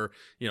I'm sure,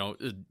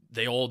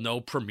 they all know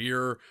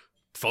Premiere,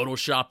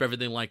 Photoshop,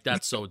 everything like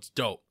that. So it's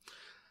dope.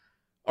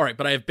 All right,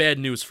 but I have bad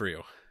news for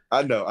you.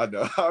 I know. I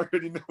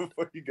already know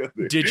before you go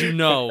there. Did you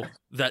know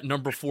that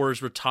number 4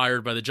 is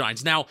retired by the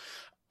Giants? Now,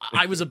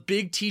 I was a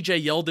big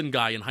TJ Yeldon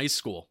guy in high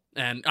school.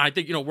 And I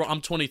think,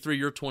 I'm 23,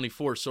 you're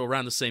 24, so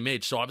around the same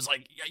age. So I was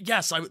like,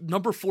 yes,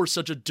 number 4 is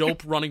such a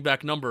dope running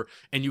back number,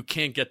 and you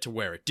can't get to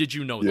wear it. Did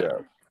you know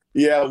that?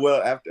 Yeah.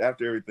 Well,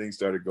 after everything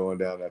started going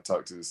down, I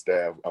talked to the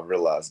staff. I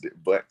realized it.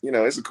 But,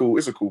 it's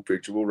a cool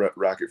picture. We'll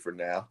rock it for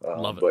now.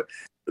 Love it. But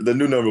the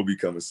new number will be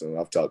coming soon.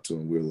 I've talked to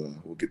him.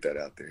 We'll get that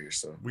out there.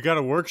 So we got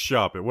to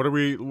workshop it. What are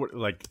we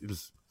like?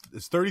 Is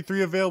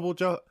 33 available,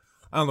 Joe?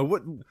 I don't know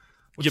what.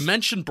 You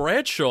mentioned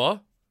Bradshaw.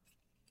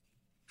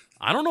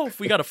 I don't know if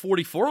we got a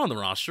 44 on the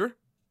roster.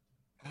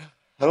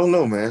 I don't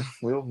know, man.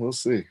 We'll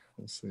see.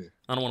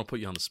 I don't want to put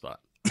you on the spot.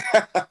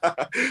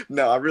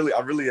 No, I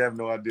really have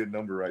no idea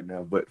number right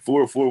now. But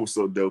 4 was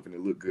so dope, and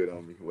it looked good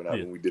on me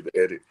when we did the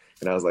edit.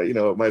 And I was like,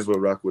 might as well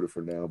rock with it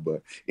for now.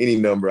 But any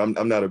number,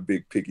 I'm not a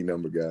big picky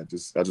number guy. I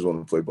just want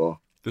to play ball.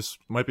 This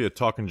might be a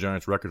Talking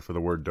Giants record for the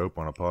word dope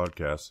on a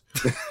podcast.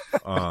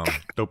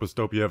 Dopest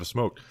dope you ever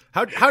smoked.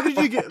 How did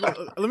you get?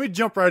 Let me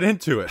jump right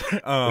into it.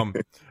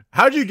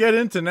 How did you get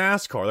into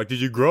NASCAR? Like,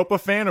 did you grow up a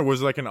fan, or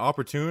was it like an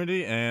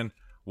opportunity? And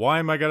why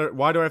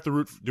do I have to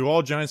root? Do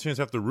all Giants fans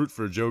have to root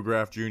for Joe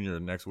Graf Jr.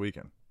 next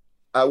weekend?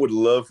 I would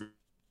love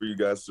for you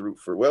guys to root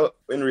for. Well,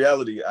 in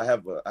reality, I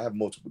have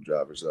multiple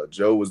drivers.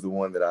 Joe was the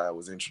one that I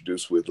was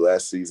introduced with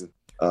last season.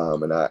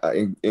 And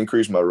I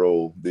increased my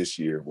role this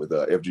year with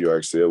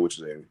FGR which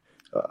is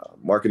a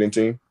marketing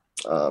team.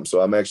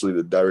 So I'm actually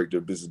the director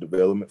of business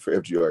development for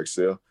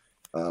FGR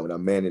and I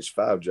manage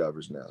 5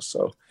 drivers now.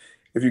 So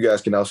if you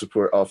guys can all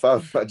support all 5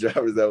 of my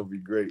drivers, that would be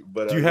great.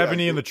 But do you have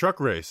any in the truck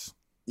race?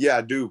 Yeah,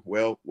 I do.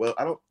 Well,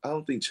 I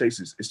don't think Chase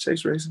is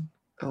Chase racing.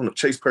 I don't know.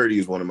 Chase Purdy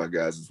is one of my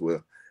guys as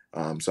well.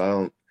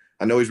 So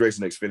I know he's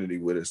racing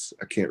Xfinity with us.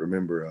 I can't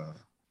remember.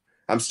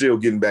 I'm still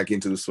getting back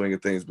into the swing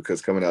of things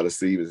because coming out of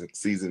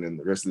season and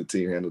the rest of the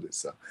team handled it.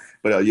 So,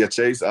 but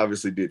Chase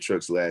obviously did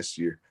trucks last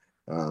year.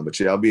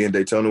 But I'll be in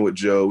Daytona with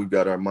Joe. We've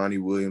got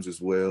Armani Williams as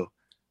well.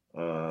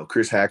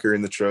 Chris Hacker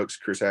in the trucks.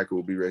 Chris Hacker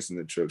will be racing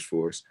the trucks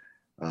for us.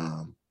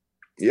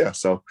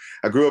 So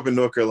I grew up in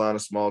North Carolina,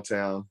 small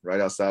town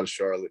right outside of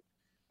Charlotte.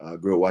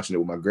 Grew up watching it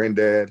with my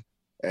granddad,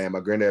 and my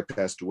granddad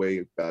passed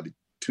away about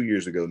 2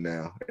 years ago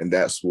now. And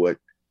that's what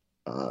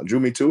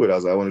drew me to it. I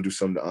was like, I want to do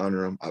something to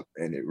honor him.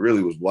 And it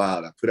really was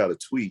wild. I put out a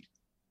tweet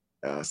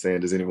saying,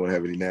 does anyone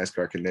have any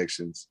NASCAR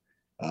connections?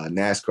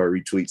 NASCAR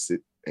retweets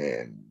it,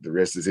 and the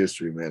rest is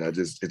history, man. It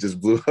just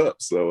blew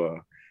up.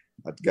 So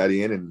I got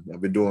in, and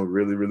I've been doing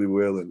really, really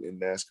well in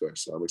NASCAR.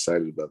 So I'm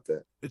excited about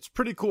that. It's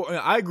pretty cool.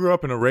 I grew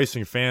up in a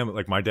racing family.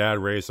 Like my dad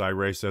raced, I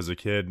raced as a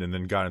kid, and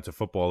then got into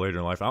football later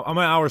in life. I'm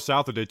an hour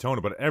south of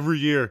Daytona, but every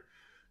year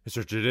it's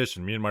a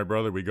tradition. Me and my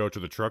brother, we go to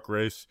the truck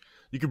race.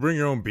 You can bring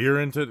your own beer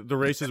into the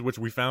races, which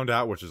we found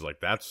out, which is like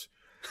that's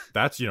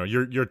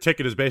your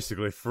ticket is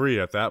basically free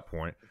at that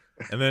point.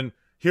 And then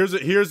here's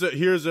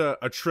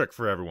a trick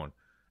for everyone.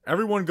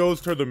 Everyone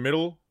goes toward the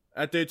middle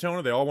at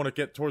Daytona. They all want to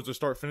get towards the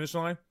start finish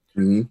line.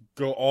 Mm-hmm.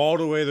 Go all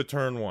the way to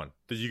turn one.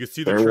 That you can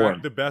see the Turn track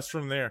one. the best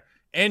from there,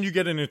 and you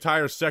get an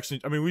entire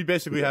section. I mean, we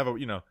basically have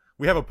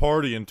a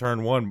party in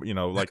turn one.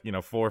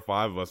 4 or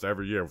 5 of us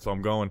every year. So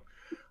I'm going.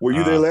 Were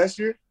you there last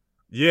year?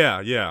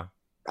 Yeah.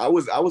 I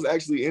was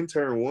actually in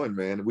turn one,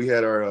 man. We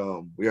had our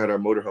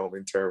motorhome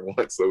in turn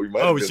one, so we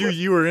might. Oh, so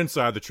you were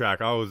inside the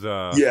track. I was.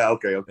 Yeah.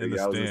 Okay. In the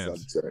I was stands. inside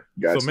the track.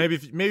 Gotcha. So maybe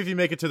if you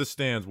make it to the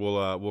stands,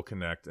 we'll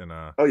connect and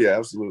Oh yeah,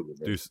 absolutely.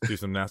 Man. do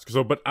some NASCAR.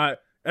 So, but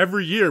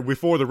every year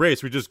before the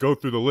race, we just go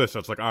through the list. So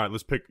it's like, all right,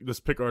 let's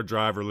pick our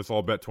driver. Let's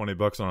all bet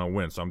 $20 on a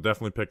win. So I'm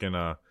definitely picking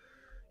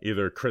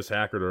either Chris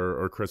Hackett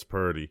or Chris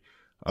Purdy.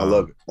 I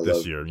love it.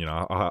 This year.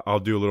 I'll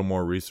do a little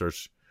more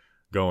research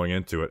going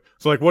into it.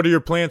 So, like, what are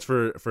your plans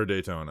for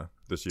Daytona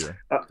this year?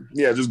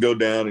 Yeah, just go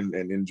down and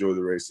enjoy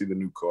the race, see the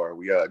new car.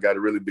 We got a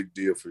really big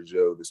deal for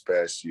Joe this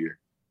past year,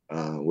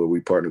 where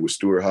we partnered with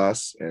Stuart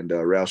Haas and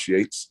Roush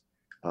Yates.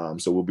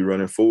 So we'll be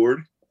running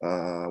forward,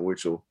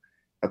 which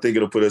I think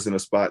it'll put us in a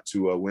spot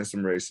to win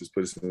some races,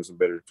 put us in some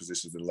better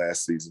positions than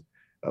last season.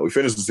 We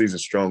finished the season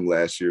strong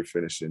last year,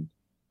 finishing,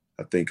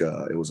 I think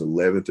it was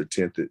 11th or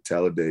 10th at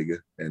Talladega,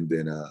 and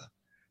then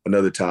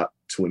another top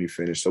 20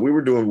 finish. So we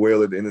were doing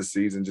well at the end of the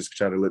season, just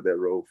trying to let that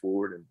roll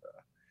forward and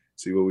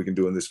see what we can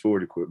do in this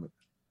Ford equipment.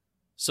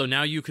 So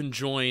now you can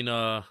join.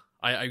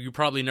 You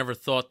probably never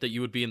thought that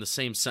you would be in the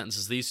same sentence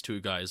as these two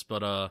guys,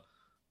 but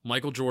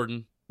Michael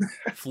Jordan,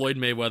 Floyd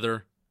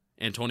Mayweather,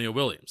 Antonio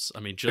Williams. I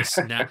mean, just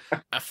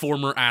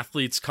former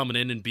athletes coming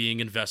in and being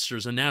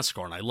investors in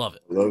NASCAR, and I love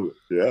it. I love it.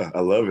 Yeah,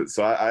 I love it.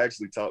 So I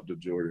actually talked to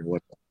Jordan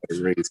one time at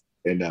a race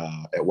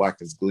at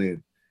Watkins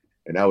Glen.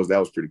 And that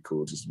was pretty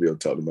cool, just to be able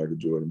to talk to Michael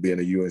Jordan, being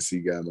a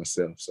UNC guy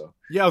myself. So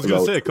yeah, I was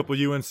gonna say a couple of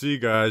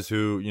UNC guys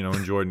who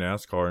enjoy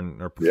NASCAR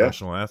and are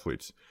professional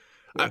athletes.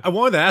 Yeah. I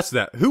wanted to ask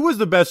that, who was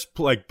the best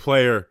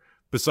player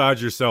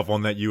besides yourself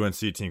on that UNC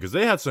team? Because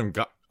they had some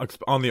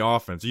on the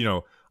offense.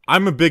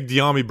 I'm a big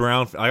De'Ami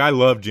Brown. I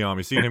love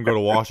De'Ami. Seeing him go to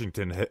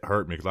Washington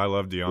hurt me because I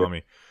love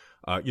De'Ami.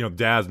 Yeah.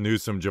 Daz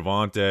Newsome,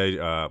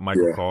 Javante,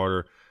 Michael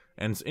Carter,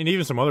 and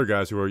even some other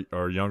guys who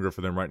are younger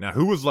for them right now.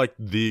 Who was like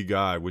the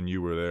guy when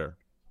you were there?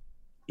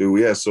 Dude,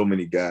 we had so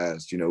many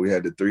guys. We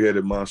had the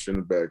three-headed monster in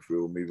the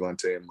backfield, me,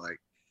 Vontae, and Mike.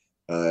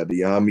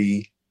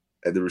 De'Ami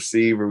at the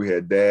receiver. We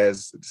had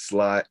Daz at the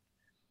slot.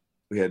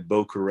 We had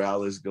Bo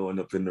Corrales going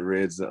up in the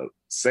red zone.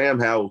 Sam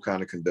Howell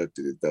kind of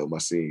conducted it, though, my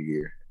senior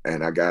year.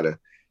 And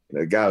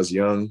the guy was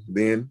young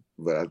then,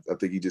 but I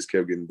think he just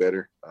kept getting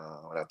better.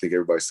 And I think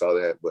everybody saw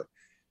that. But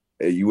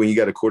when you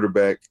got a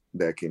quarterback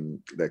that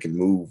can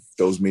move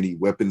those many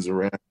weapons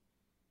around,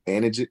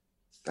 manage it,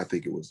 I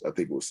think it was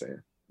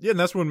Sam. Yeah, and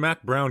that's when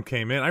Mac Brown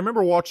came in. I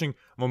remember I'm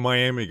a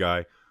Miami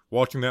guy,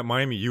 watching that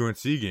Miami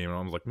UNC game, and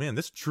I was like, man,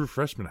 this true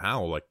freshman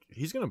Howell, like,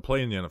 he's going to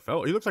play in the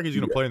NFL. He looks like he's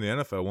going to play in the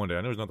NFL one day.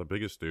 I know he's not the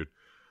biggest dude,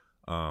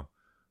 but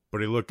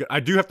he looked good.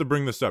 I do have to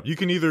bring this up. You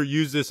can either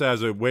use this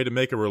as a way to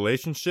make a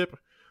relationship,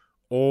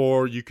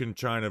 or you can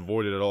try and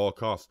avoid it at all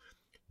costs.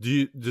 Do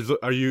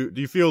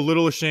you feel a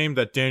little ashamed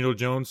that Daniel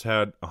Jones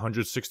had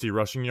 160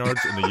 rushing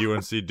yards in the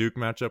UNC Duke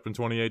matchup in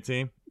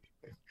 2018?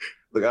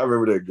 Look, I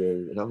remember that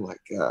game, and I'm like,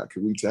 God,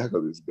 can we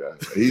tackle this guy?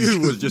 He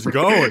was just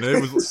going.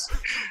 It was.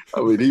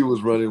 I mean, he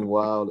was running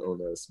wild on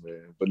us,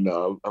 man. But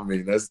no, I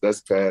mean, that's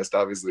past.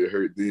 Obviously, it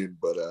hurt then,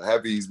 but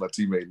happy he's my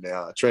teammate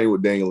now. I trained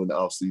with Daniel in the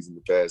offseason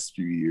the past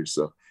few years,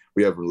 so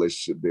we have a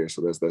relationship there.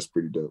 So that's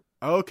pretty dope.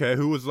 Okay,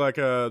 who was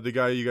the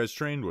guy you guys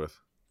trained with?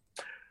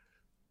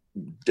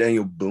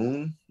 Daniel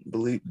Boone,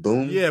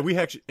 Boone. Yeah, we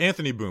had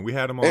Anthony Boone. We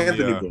had him on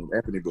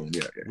Anthony Boone.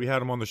 Yeah. We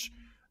had him on the.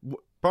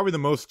 Probably the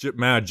most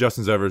mad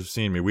Justin's ever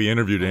seen me. We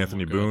interviewed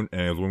Anthony Boone,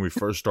 and it was when we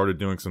first started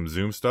doing some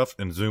Zoom stuff,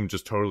 and Zoom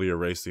just totally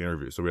erased the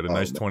interview. So we had a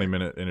nice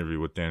 20-minute interview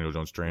with Daniel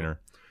Jones' trainer.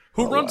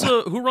 Who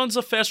runs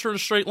a faster in a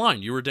straight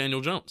line? You or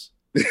Daniel Jones?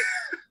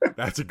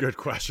 That's a good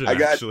question.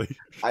 Actually,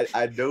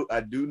 I do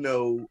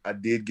know I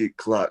did get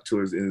clocked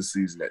towards the end of the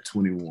season at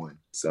 21.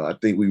 So I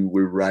think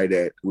we're right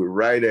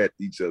at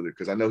each other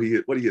because I know he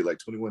hit like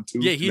 21-2.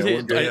 Yeah, he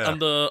hit on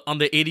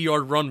the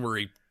 80-yard run where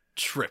he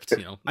tripped.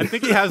 I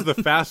think he has the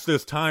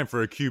fastest time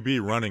for a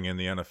QB running in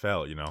the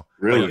NFL.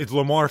 Really, like, is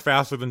Lamar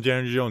faster than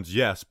Daniel Jones?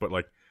 Yes, but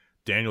like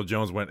Daniel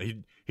Jones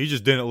he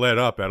just didn't let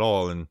up at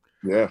all and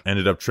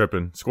ended up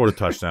tripping, scored a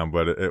touchdown,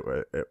 but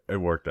it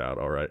worked out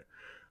all right.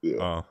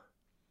 Yeah.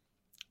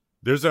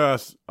 There's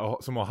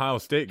some Ohio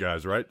State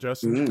guys, right,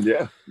 Justin?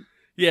 Yeah.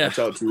 Yeah. I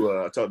talked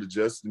to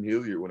Justin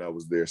Hilliard when I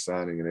was there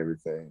signing and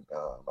everything.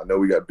 I know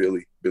we got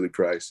Billy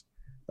Price.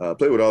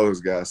 Played with all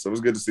those guys, so it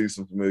was good to see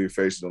some familiar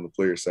faces on the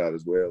player side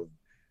as well.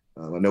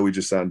 I know we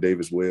just signed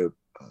Davis Webb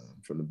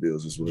from the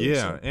Bills as well.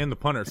 Yeah, so. and the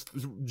punters.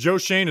 Joe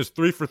Shane is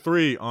 3 for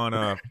 3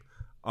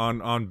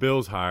 on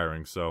Bills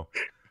hiring. So,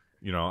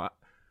 you know, I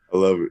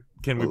love it.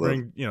 can we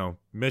bring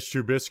Mitch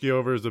Trubisky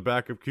over as a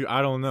backup Q?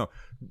 I don't know.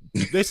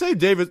 They say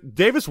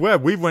Davis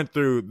Webb. We went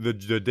through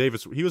the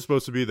Davis. He was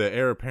supposed to be the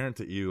heir apparent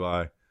to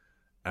Eli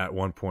at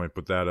one point,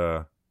 but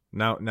that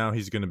now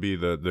he's going to be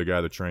the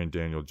guy that trained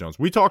Daniel Jones.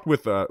 We talked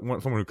with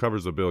someone who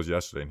covers the Bills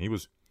yesterday, and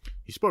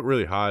he spoke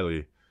really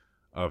highly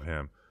of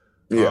him.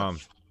 Yeah.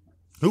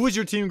 Who was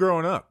your team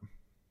growing up?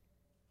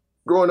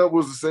 Growing up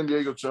was the San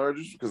Diego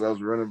Chargers because I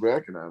was running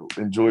back and I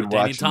enjoyed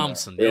Danny watching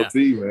Thompson, LT,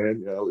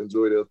 man. Yeah, I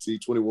enjoyed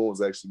LT. 21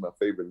 was actually my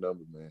favorite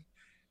number, man.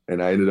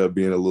 And I ended up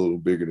being a little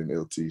bigger than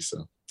LT,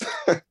 so.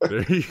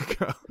 There you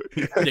go.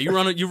 Yeah, you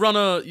run.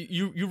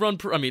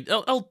 I mean,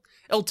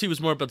 LT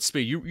was more about the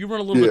speed. You run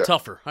a little bit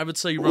tougher. I would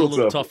say you run a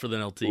little tougher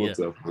than LT.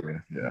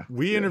 Yeah.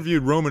 We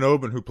interviewed Roman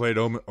Oben, who played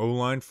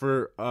O-line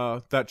for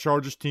that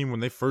Chargers team when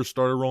they first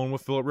started rolling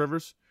with Phillip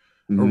Rivers.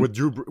 Or with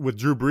Drew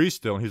Brees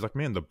still, and he's like,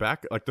 man,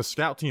 the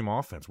scout team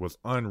offense was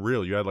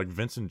unreal. You had like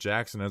Vincent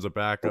Jackson as a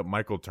backup,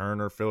 Michael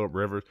Turner, Phillip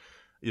Rivers.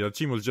 The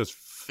team was just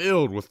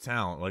filled with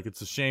talent. Like,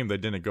 it's a shame they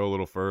didn't go a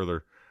little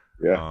further.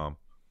 Yeah.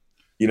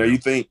 You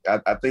think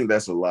I think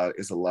that's a lot.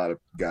 It's a lot of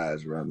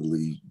guys around the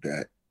league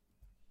that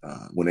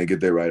when they get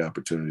their right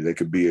opportunity, they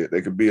could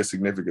be a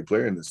significant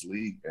player in this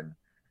league. And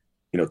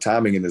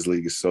timing in this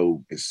league is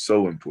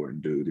so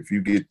important, dude. If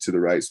you get to the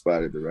right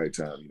spot at the right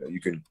time,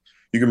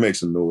 you can make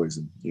some noise,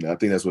 and I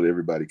think that's what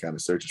everybody kind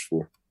of searches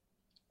for.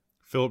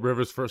 Phillip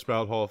Rivers first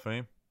ballot Hall of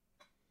Fame?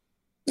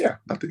 Yeah,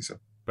 I think so.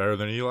 Better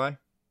than Eli?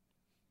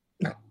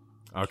 No.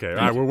 Okay, all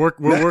right. We're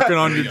working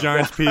on your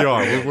Giants PR.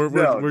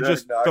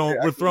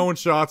 We're throwing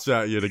shots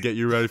at you to get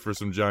you ready for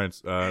some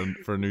Giants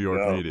for New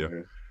York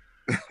media.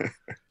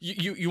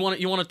 You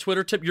want a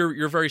Twitter tip?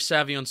 You're very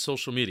savvy on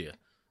social media.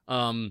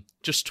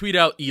 Just tweet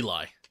out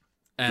Eli.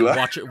 And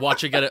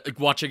watch it get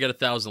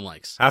 1,000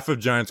 likes. Half of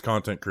Giants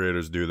content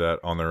creators do that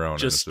on their own.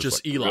 Just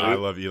like, Eli. I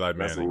love Eli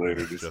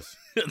Manning. Just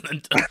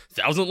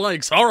 1,000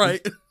 likes. All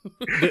right.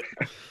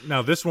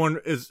 Now this one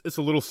it's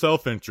a little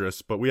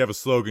self-interest, but we have a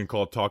slogan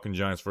called "Talking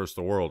Giants First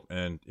the World."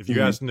 And if you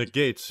ask Nick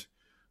Gates,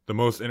 the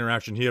most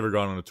interaction he ever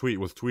got on a tweet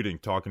was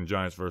tweeting "Talking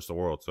Giants First the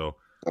World." So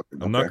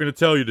I'm not going to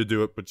tell you to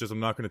do it, but I'm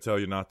not going to tell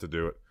you not to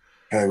do it.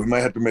 Hey, we might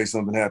have to make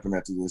something happen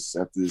after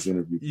this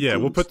interview. Yeah,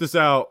 we'll put this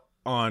out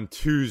on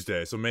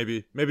Tuesday, so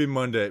maybe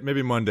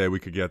Monday we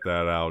could get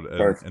that out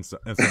and some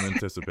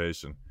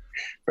anticipation.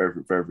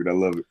 Perfect. I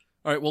love it.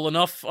 All right, well,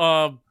 enough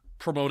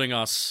promoting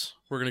us.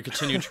 We're going to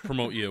continue to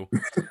promote you.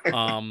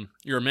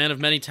 You're a man of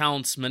many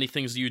talents, many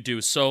things that you do.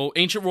 So,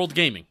 Ancient World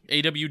Gaming,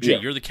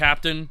 AWG, You're the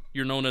captain.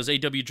 You're known as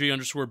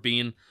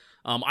AWG_Bean.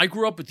 I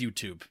grew up with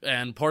YouTube,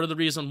 and part of the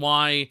reason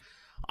why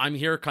I'm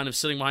here kind of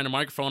sitting behind a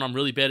microphone, I'm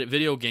really bad at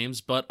video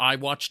games, but I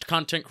watched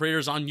content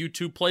creators on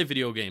YouTube play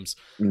video games.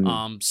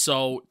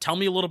 So tell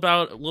me a little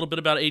bit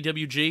about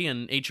AWG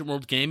and Ancient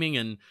World Gaming,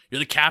 and you're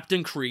the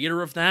captain,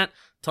 creator of that.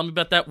 Tell me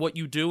about that, what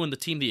you do, and the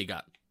team that you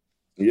got.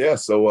 Yeah,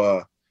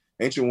 so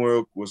Ancient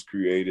World was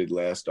created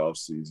last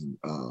offseason,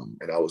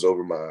 and I was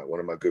over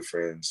one of my good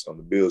friends on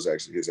the Bills,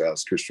 actually, his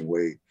house, Christian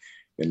Wade.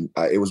 And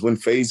it was when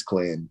FaZe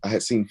Clan, I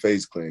had seen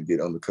FaZe Clan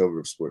get on the cover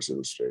of Sports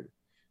Illustrated.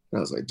 And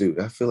I was like, dude,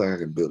 I feel like I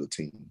can build a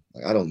team.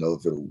 Like, I don't know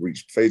if it'll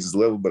reach FaZe's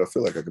level, but I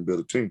feel like I can build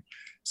a team.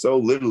 So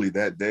literally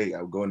that day,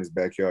 I would go in his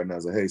backyard and I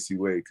was like, hey,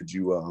 C-Wade, could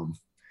you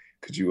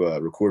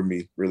record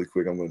me really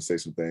quick? I'm going to say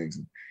some things.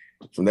 And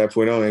from that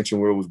point on,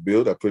 Ancient World was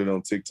built. I put it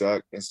on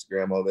TikTok,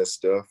 Instagram, all that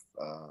stuff.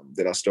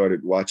 Then I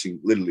started watching,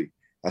 literally,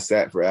 I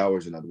sat for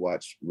hours and I'd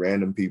watch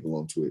random people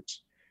on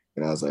Twitch.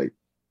 And I was like,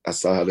 I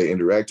saw how they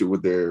interacted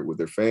with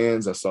their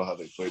fans. I saw how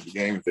they played the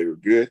game, if they were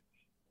good.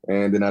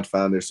 And then I'd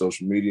find their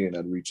social media and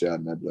I'd reach out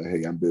and I'd be like,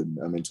 hey,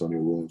 I'm Antonio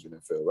Williams,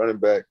 NFL running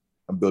back.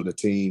 I'm building a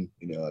team.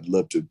 I'd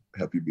love to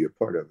help you be a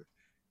part of it.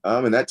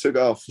 And that took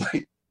off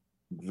like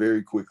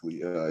very quickly.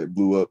 It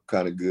blew up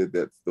kind of good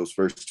those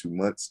first 2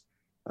 months.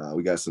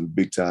 We got some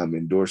big time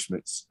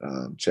endorsements.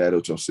 Chad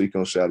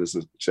Ochocinco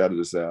shouted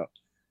us out.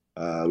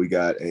 We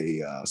got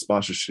a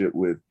sponsorship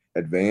with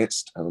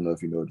Advanced. I don't know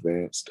if you know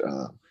Advanced.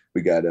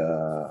 We got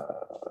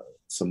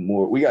some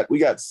more. We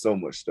got so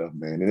much stuff,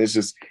 man, and it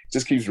just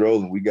keeps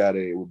rolling.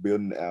 We're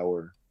building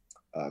our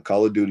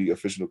Call of Duty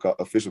official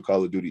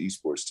Call of Duty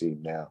esports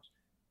team now.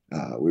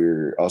 We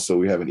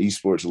have an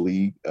esports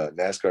league,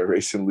 NASCAR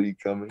racing league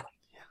coming.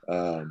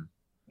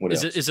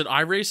 Is it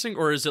iRacing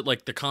or is it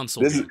like the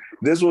console?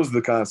 This was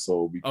the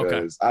console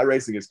because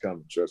iRacing is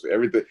coming. Trust me.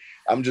 Everything.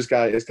 It's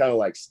kind of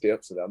like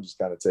steps that I'm just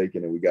kind of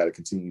taking, and we got to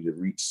continue to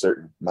reach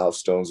certain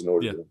milestones in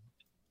order to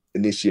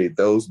initiate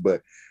those.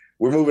 But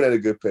we're moving at a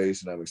good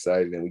pace, and I'm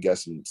excited. And we got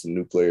some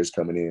new players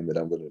coming in that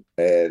I'm going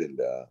to add, and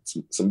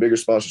some bigger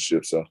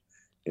sponsorships. So,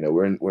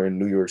 we're in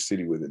New York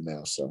City with it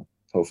now. So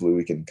hopefully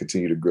we can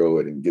continue to grow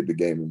it and get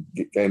gaming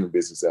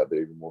business out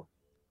there even more.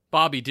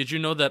 Bobby, did you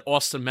know that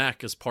Austin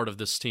Mack is part of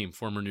this team,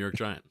 former New York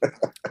Giant?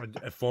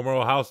 A former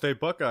Ohio State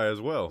Buckeye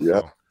as well.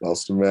 Yeah, so.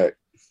 Austin Mack,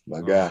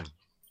 my guy.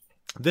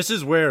 This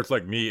is where it's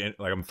like me,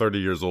 like I'm 30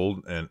 years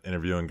old and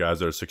interviewing guys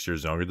that are 6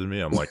 years younger than me.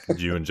 I'm like,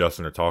 you and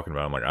Justin are talking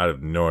about. I'm like, I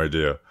have no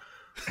idea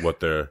what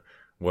they're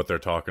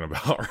talking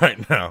about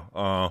right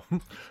now.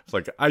 It's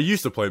like I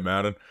used to play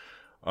Madden.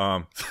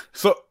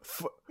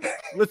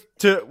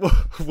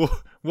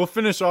 We'll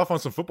finish off on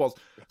some footballs.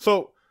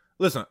 So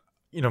listen,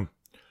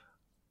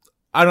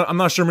 I'm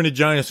not sure many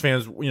Giants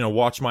fans,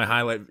 watch my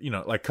highlight,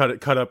 like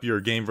cut up your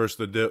game versus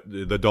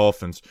the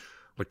Dolphins.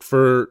 Like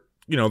for,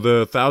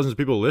 the thousands of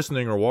people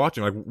listening or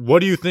watching, like what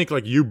do you think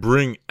like you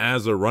bring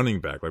as a running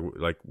back?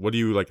 Like what do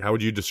you like, how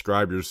would you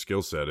describe your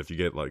skill set if you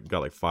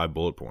got 5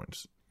 bullet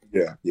points?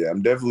 Yeah,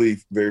 I'm definitely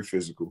very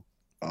physical.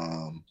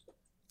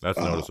 That's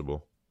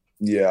noticeable.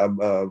 Yeah,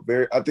 I'm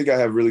I think I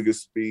have really good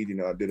speed.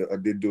 I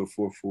did do a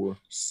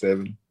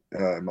 4.47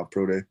 in my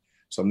pro day.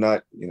 So I'm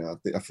not,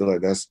 I feel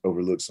like that's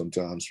overlooked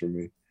sometimes for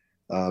me.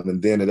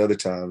 And then at other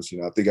times,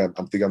 I think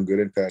I'm good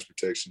in pass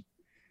protection.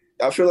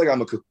 I feel like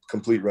I'm a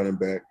complete running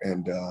back,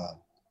 and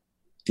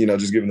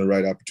just given the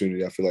right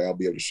opportunity, I feel like I'll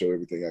be able to show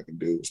everything I can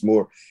do. It's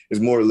more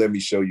let me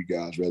show you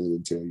guys rather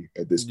than tell you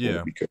at this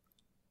point, because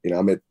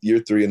I'm at year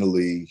 3 in the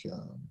league.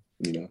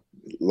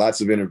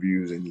 Lots of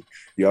interviews, and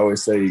you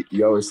always say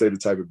the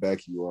type of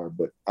back you are.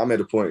 But I'm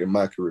at a point in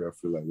my career I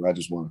feel like where I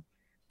just want to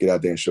get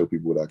out there and show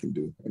people what I can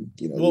do, and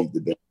leave the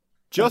day.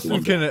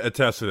 Justin can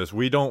attest to this.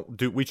 We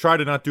try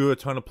to not do a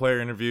ton of player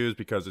interviews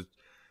because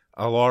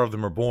a lot of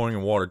them are boring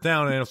and watered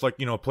down, and it's like,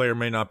 a player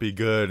may not be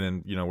good,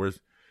 and where's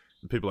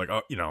people like,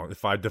 oh,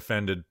 if I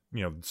defended,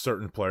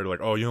 certain player,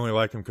 like, oh, you only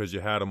like him because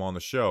you had him on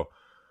the show.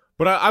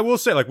 But I will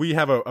say, like, we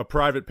have a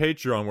private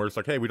Patreon where it's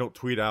like, hey, we don't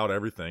tweet out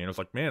everything, and it's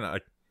like, man,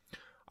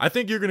 I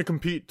think you're going to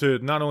compete to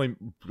not only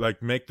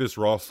like make this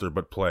roster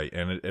but play,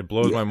 and it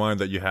blows my mind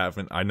that you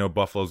haven't. I know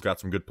Buffalo's got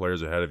some good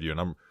players ahead of you, and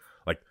I'm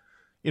like,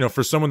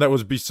 for someone that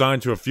was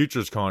signed to a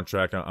futures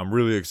contract, I'm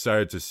really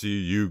excited to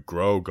see you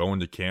grow, go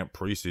into camp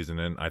preseason,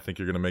 and I think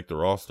you're going to make the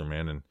roster,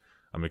 man. And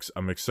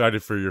I'm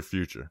excited for your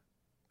future.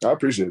 I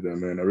appreciate that,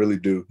 man. I really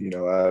do.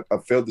 I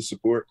felt the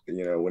support.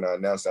 When I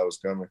announced I was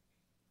coming,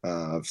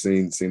 I've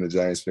seen the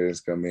Giants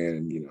fans come in,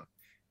 and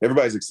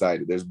everybody's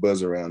excited. There's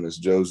buzz around us.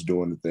 Joe's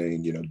doing the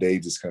thing.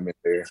 Dave just come in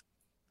there.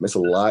 It's a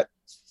lot.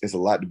 It's a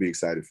lot to be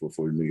excited for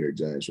the New York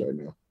Giants right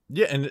now.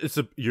 Yeah, and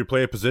you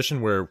play a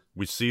position where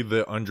we see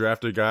the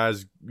undrafted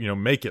guys,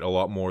 make it a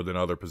lot more than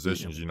other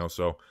positions,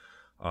 So,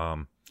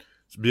 it'd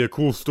be a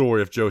cool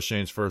story if Joe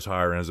Shane's first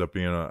hire ends up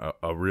being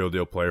a real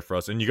deal player for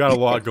us. And you got a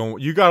lot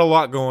going. You got a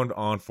lot going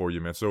on for you,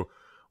 man. So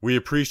we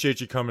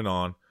appreciate you coming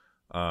on.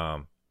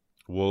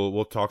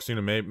 We'll talk soon,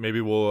 and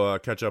maybe we'll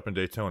catch up in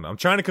Daytona. I'm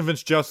trying to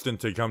convince Justin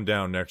to come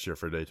down next year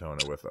for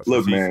Daytona with us.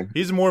 Look, man,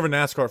 he's more of a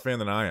NASCAR fan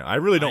than I am. I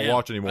really don't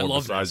watch anymore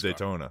besides NASCAR.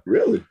 Daytona.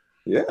 Really?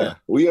 Yeah.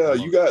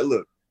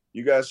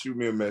 You guys shoot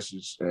me a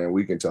message and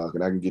we can talk,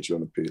 and I can get you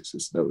on the pitch.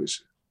 It's no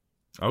issue.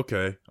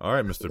 Okay. All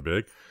right, Mr.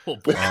 Big. Oh,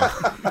 boy.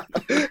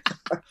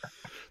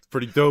 It's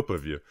pretty dope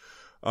of you.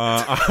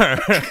 All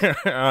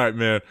right,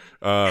 man.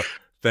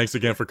 Thanks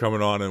again for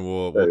coming on, and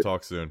we'll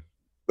talk soon.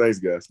 Thanks,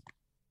 guys.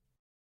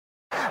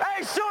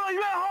 Hey, Shula, you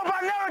better hope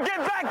I never get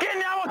back in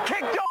there. I will kick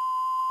your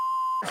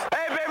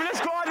Hey, baby, let's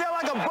go out there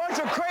like a bunch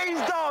of crazy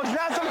dogs.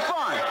 Have some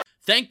fun.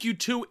 Thank you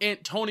to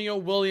Antonio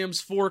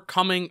Williams for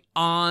coming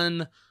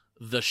on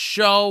the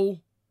show.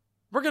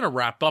 We're going to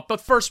wrap up,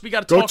 but first we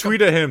got to go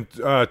tweet at him,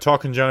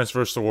 Talking Giants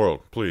versus the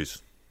World,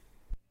 please.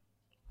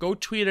 Go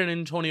tweet at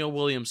Antonio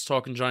Williams,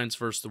 Talking Giants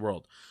versus the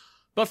World.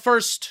 But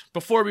first,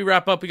 before we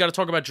wrap up, we got to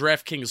talk about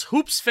DraftKings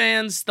Hoops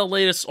fans. The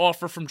latest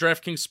offer from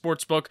DraftKings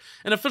Sportsbook,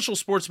 an official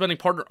sports betting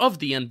partner of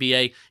the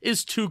NBA,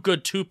 is too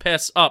good to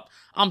pass up.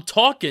 I'm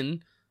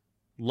talking,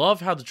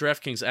 love how the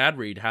DraftKings ad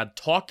read had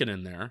talking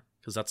in there,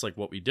 because that's like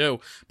what we do.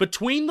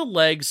 Between the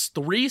legs,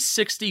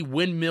 360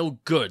 windmill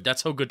good.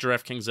 That's how good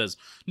DraftKings is.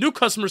 New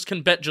customers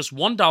can bet just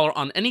 $1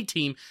 on any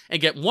team and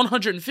get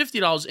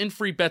 $150 in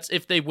free bets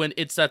if they win.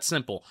 It's that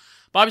simple.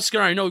 Bobby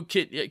Scar, I know,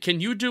 can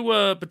you do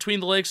a between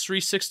the legs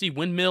 360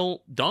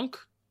 windmill dunk?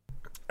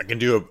 I can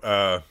do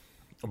a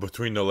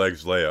between the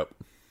legs layup.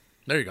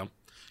 There you go.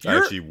 I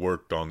actually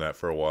worked on that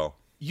for a while.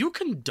 You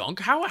can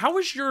dunk. How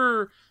is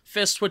your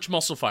fast twitch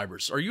muscle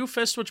fibers? Are you a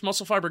fast twitch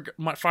muscle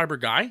fiber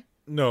guy?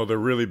 No, they're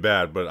really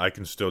bad, but I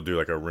can still do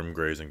like a rim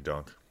grazing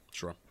dunk.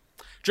 Sure.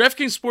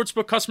 DraftKings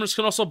Sportsbook customers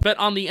can also bet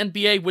on the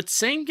NBA with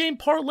same-game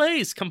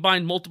parlays.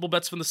 Combine multiple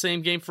bets from the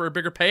same game for a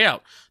bigger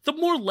payout. The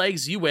more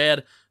legs you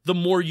add, the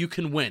more you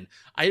can win.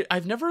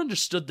 I've never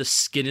understood the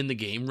skin in the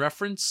game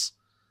reference,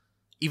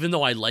 even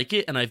though I like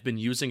it and I've been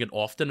using it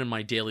often in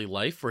my daily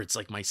life, where it's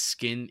like my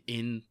skin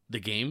in the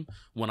game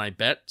when I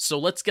bet. So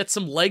let's get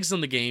some legs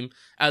in the game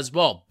as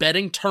well.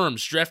 Betting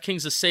terms.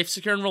 DraftKings is safe,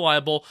 secure, and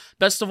reliable.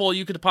 Best of all,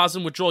 you can deposit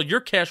and withdraw your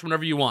cash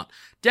whenever you want.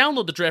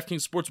 Download the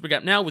DraftKings Sportsbook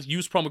app now with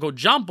use promo code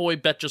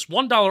JOHNBOY. Bet just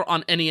 $1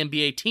 on any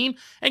NBA team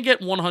and get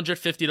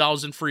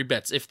 $150 in free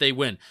bets if they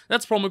win.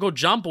 That's promo code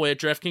JOHNBOY at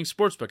DraftKings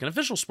Sportsbook, an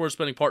official sports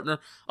betting partner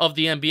of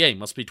the NBA.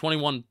 Must be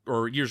 21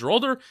 or years or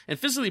older and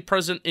physically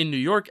present in New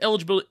York.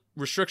 Eligibility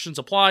restrictions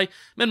apply.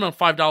 Minimum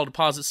 $5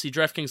 deposit. See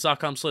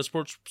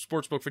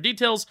DraftKings.com/sportsbook for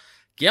details.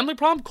 Gambling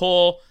problem?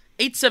 Call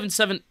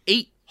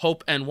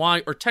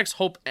 877-8-HOPE-NY or text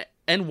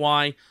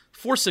HOPE-NY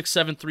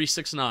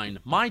 467-369.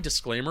 My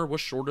disclaimer was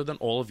shorter than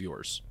all of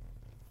yours.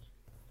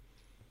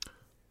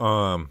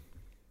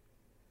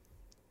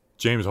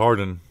 James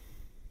Harden,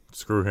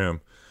 screw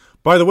him.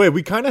 By the way,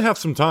 we kind of have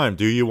some time.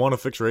 Do you want to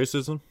fix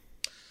racism?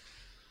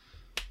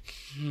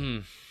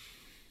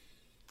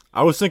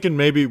 I was thinking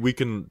maybe we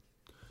can,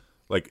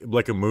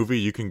 like a movie,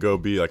 you can go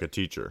be like a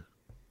teacher.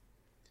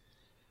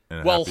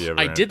 Well,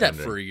 I did that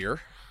for a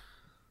year.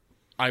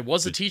 I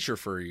was a teacher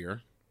for a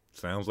year.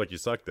 Sounds like you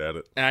sucked at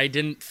it. And I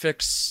didn't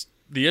fix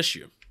the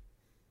issue.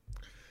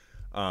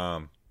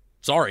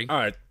 Sorry. All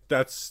right,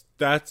 that's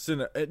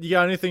an. You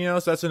got anything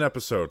else? That's an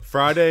episode.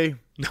 Friday.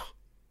 No.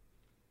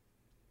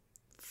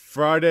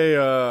 Friday.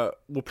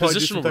 We'll probably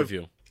Positional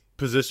review.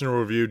 Positional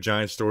review.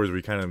 Giant stories.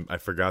 I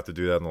forgot to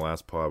do that in the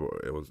last pod.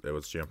 It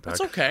was jam packed.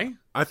 That's okay.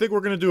 I think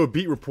we're gonna do a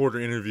beat reporter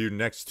interview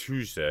next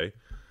Tuesday.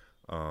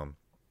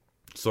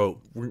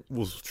 So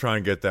we'll try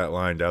and get that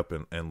lined up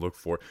and look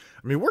for it.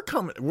 I mean,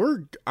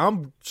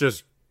 I'm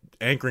just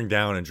anchoring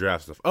down and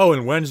draft stuff. Oh,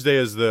 and Wednesday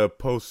is the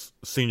post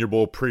Senior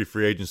Bowl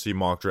pre-free agency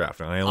mock draft,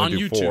 and I only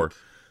do YouTube. 4.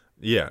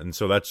 Yeah, and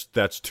so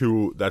that's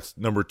two. That's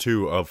number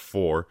 2 of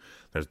 4.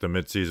 There's the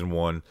midseason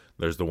one.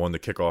 There's the one, the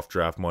kickoff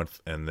draft month,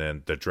 and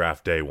then the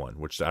draft day one,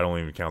 which I don't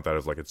even count that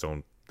as like its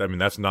own. I mean,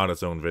 that's not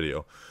its own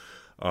video.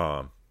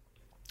 And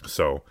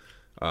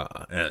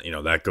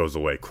that goes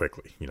away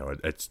quickly.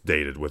 It's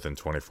dated within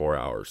 24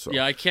 hours. So.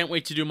 Yeah, I can't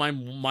wait to do my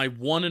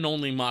one and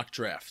only mock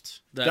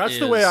draft. That's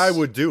the way I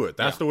would do it.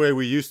 That's the way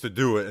we used to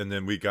do it, and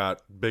then we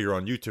got bigger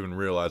on YouTube and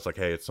realized, like,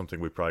 hey, it's something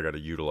we probably got to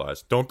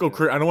utilize. Don't go.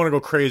 I don't want to go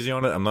crazy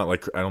on it. I'm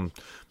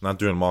not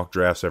doing mock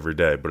drafts every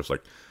day, but it's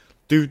like,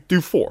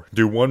 do 4.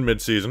 Do 1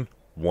 midseason,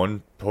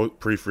 1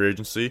 pre-free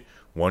agency,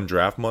 1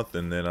 draft month,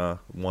 and then 1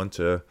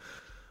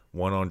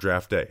 on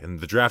draft day.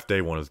 And the draft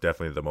day one is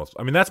definitely the most.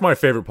 I mean, that's my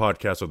favorite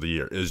podcast of the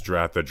year. Is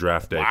the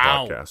draft day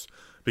podcast,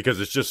 because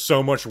it's just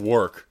so much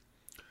work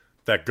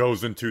that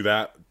goes into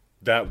that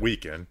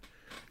weekend.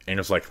 And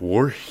it's like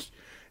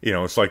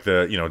it's like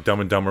the Dumb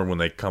and Dumber when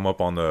they come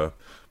up on the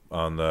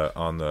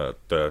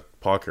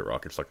Pocket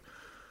Rocket. It's like,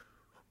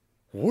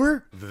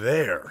 we're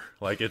there.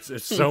 Like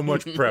it's so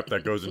much prep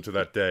that goes into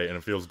that day, and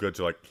it feels good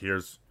to, like,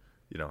 here's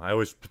I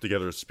always put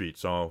together a speech.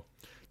 So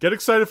get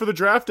excited for the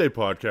draft day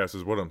podcast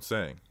is what I'm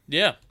saying.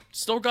 Yeah,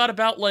 still got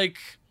about, like,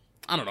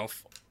 I don't know,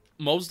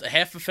 most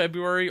half of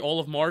February, all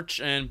of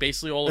March, and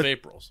basically all of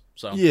April.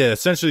 So yeah,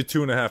 essentially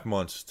 2.5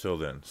 months till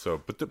then.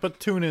 So but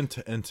tune in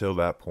until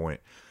that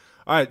point.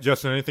 All right,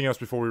 Justin, anything else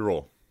before we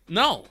roll?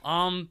 No.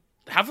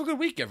 Have a good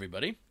week,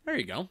 everybody. There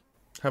you go.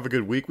 Have a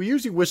good week. We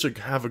usually wish to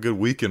have a good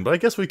weekend, but I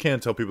guess we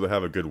can't tell people to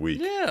have a good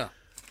week. Yeah.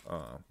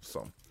 All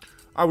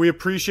right, we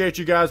appreciate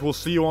you guys. We'll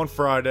see you on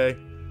Friday.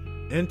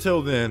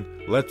 Until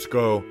then, let's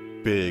go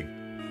Big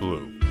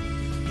Blue.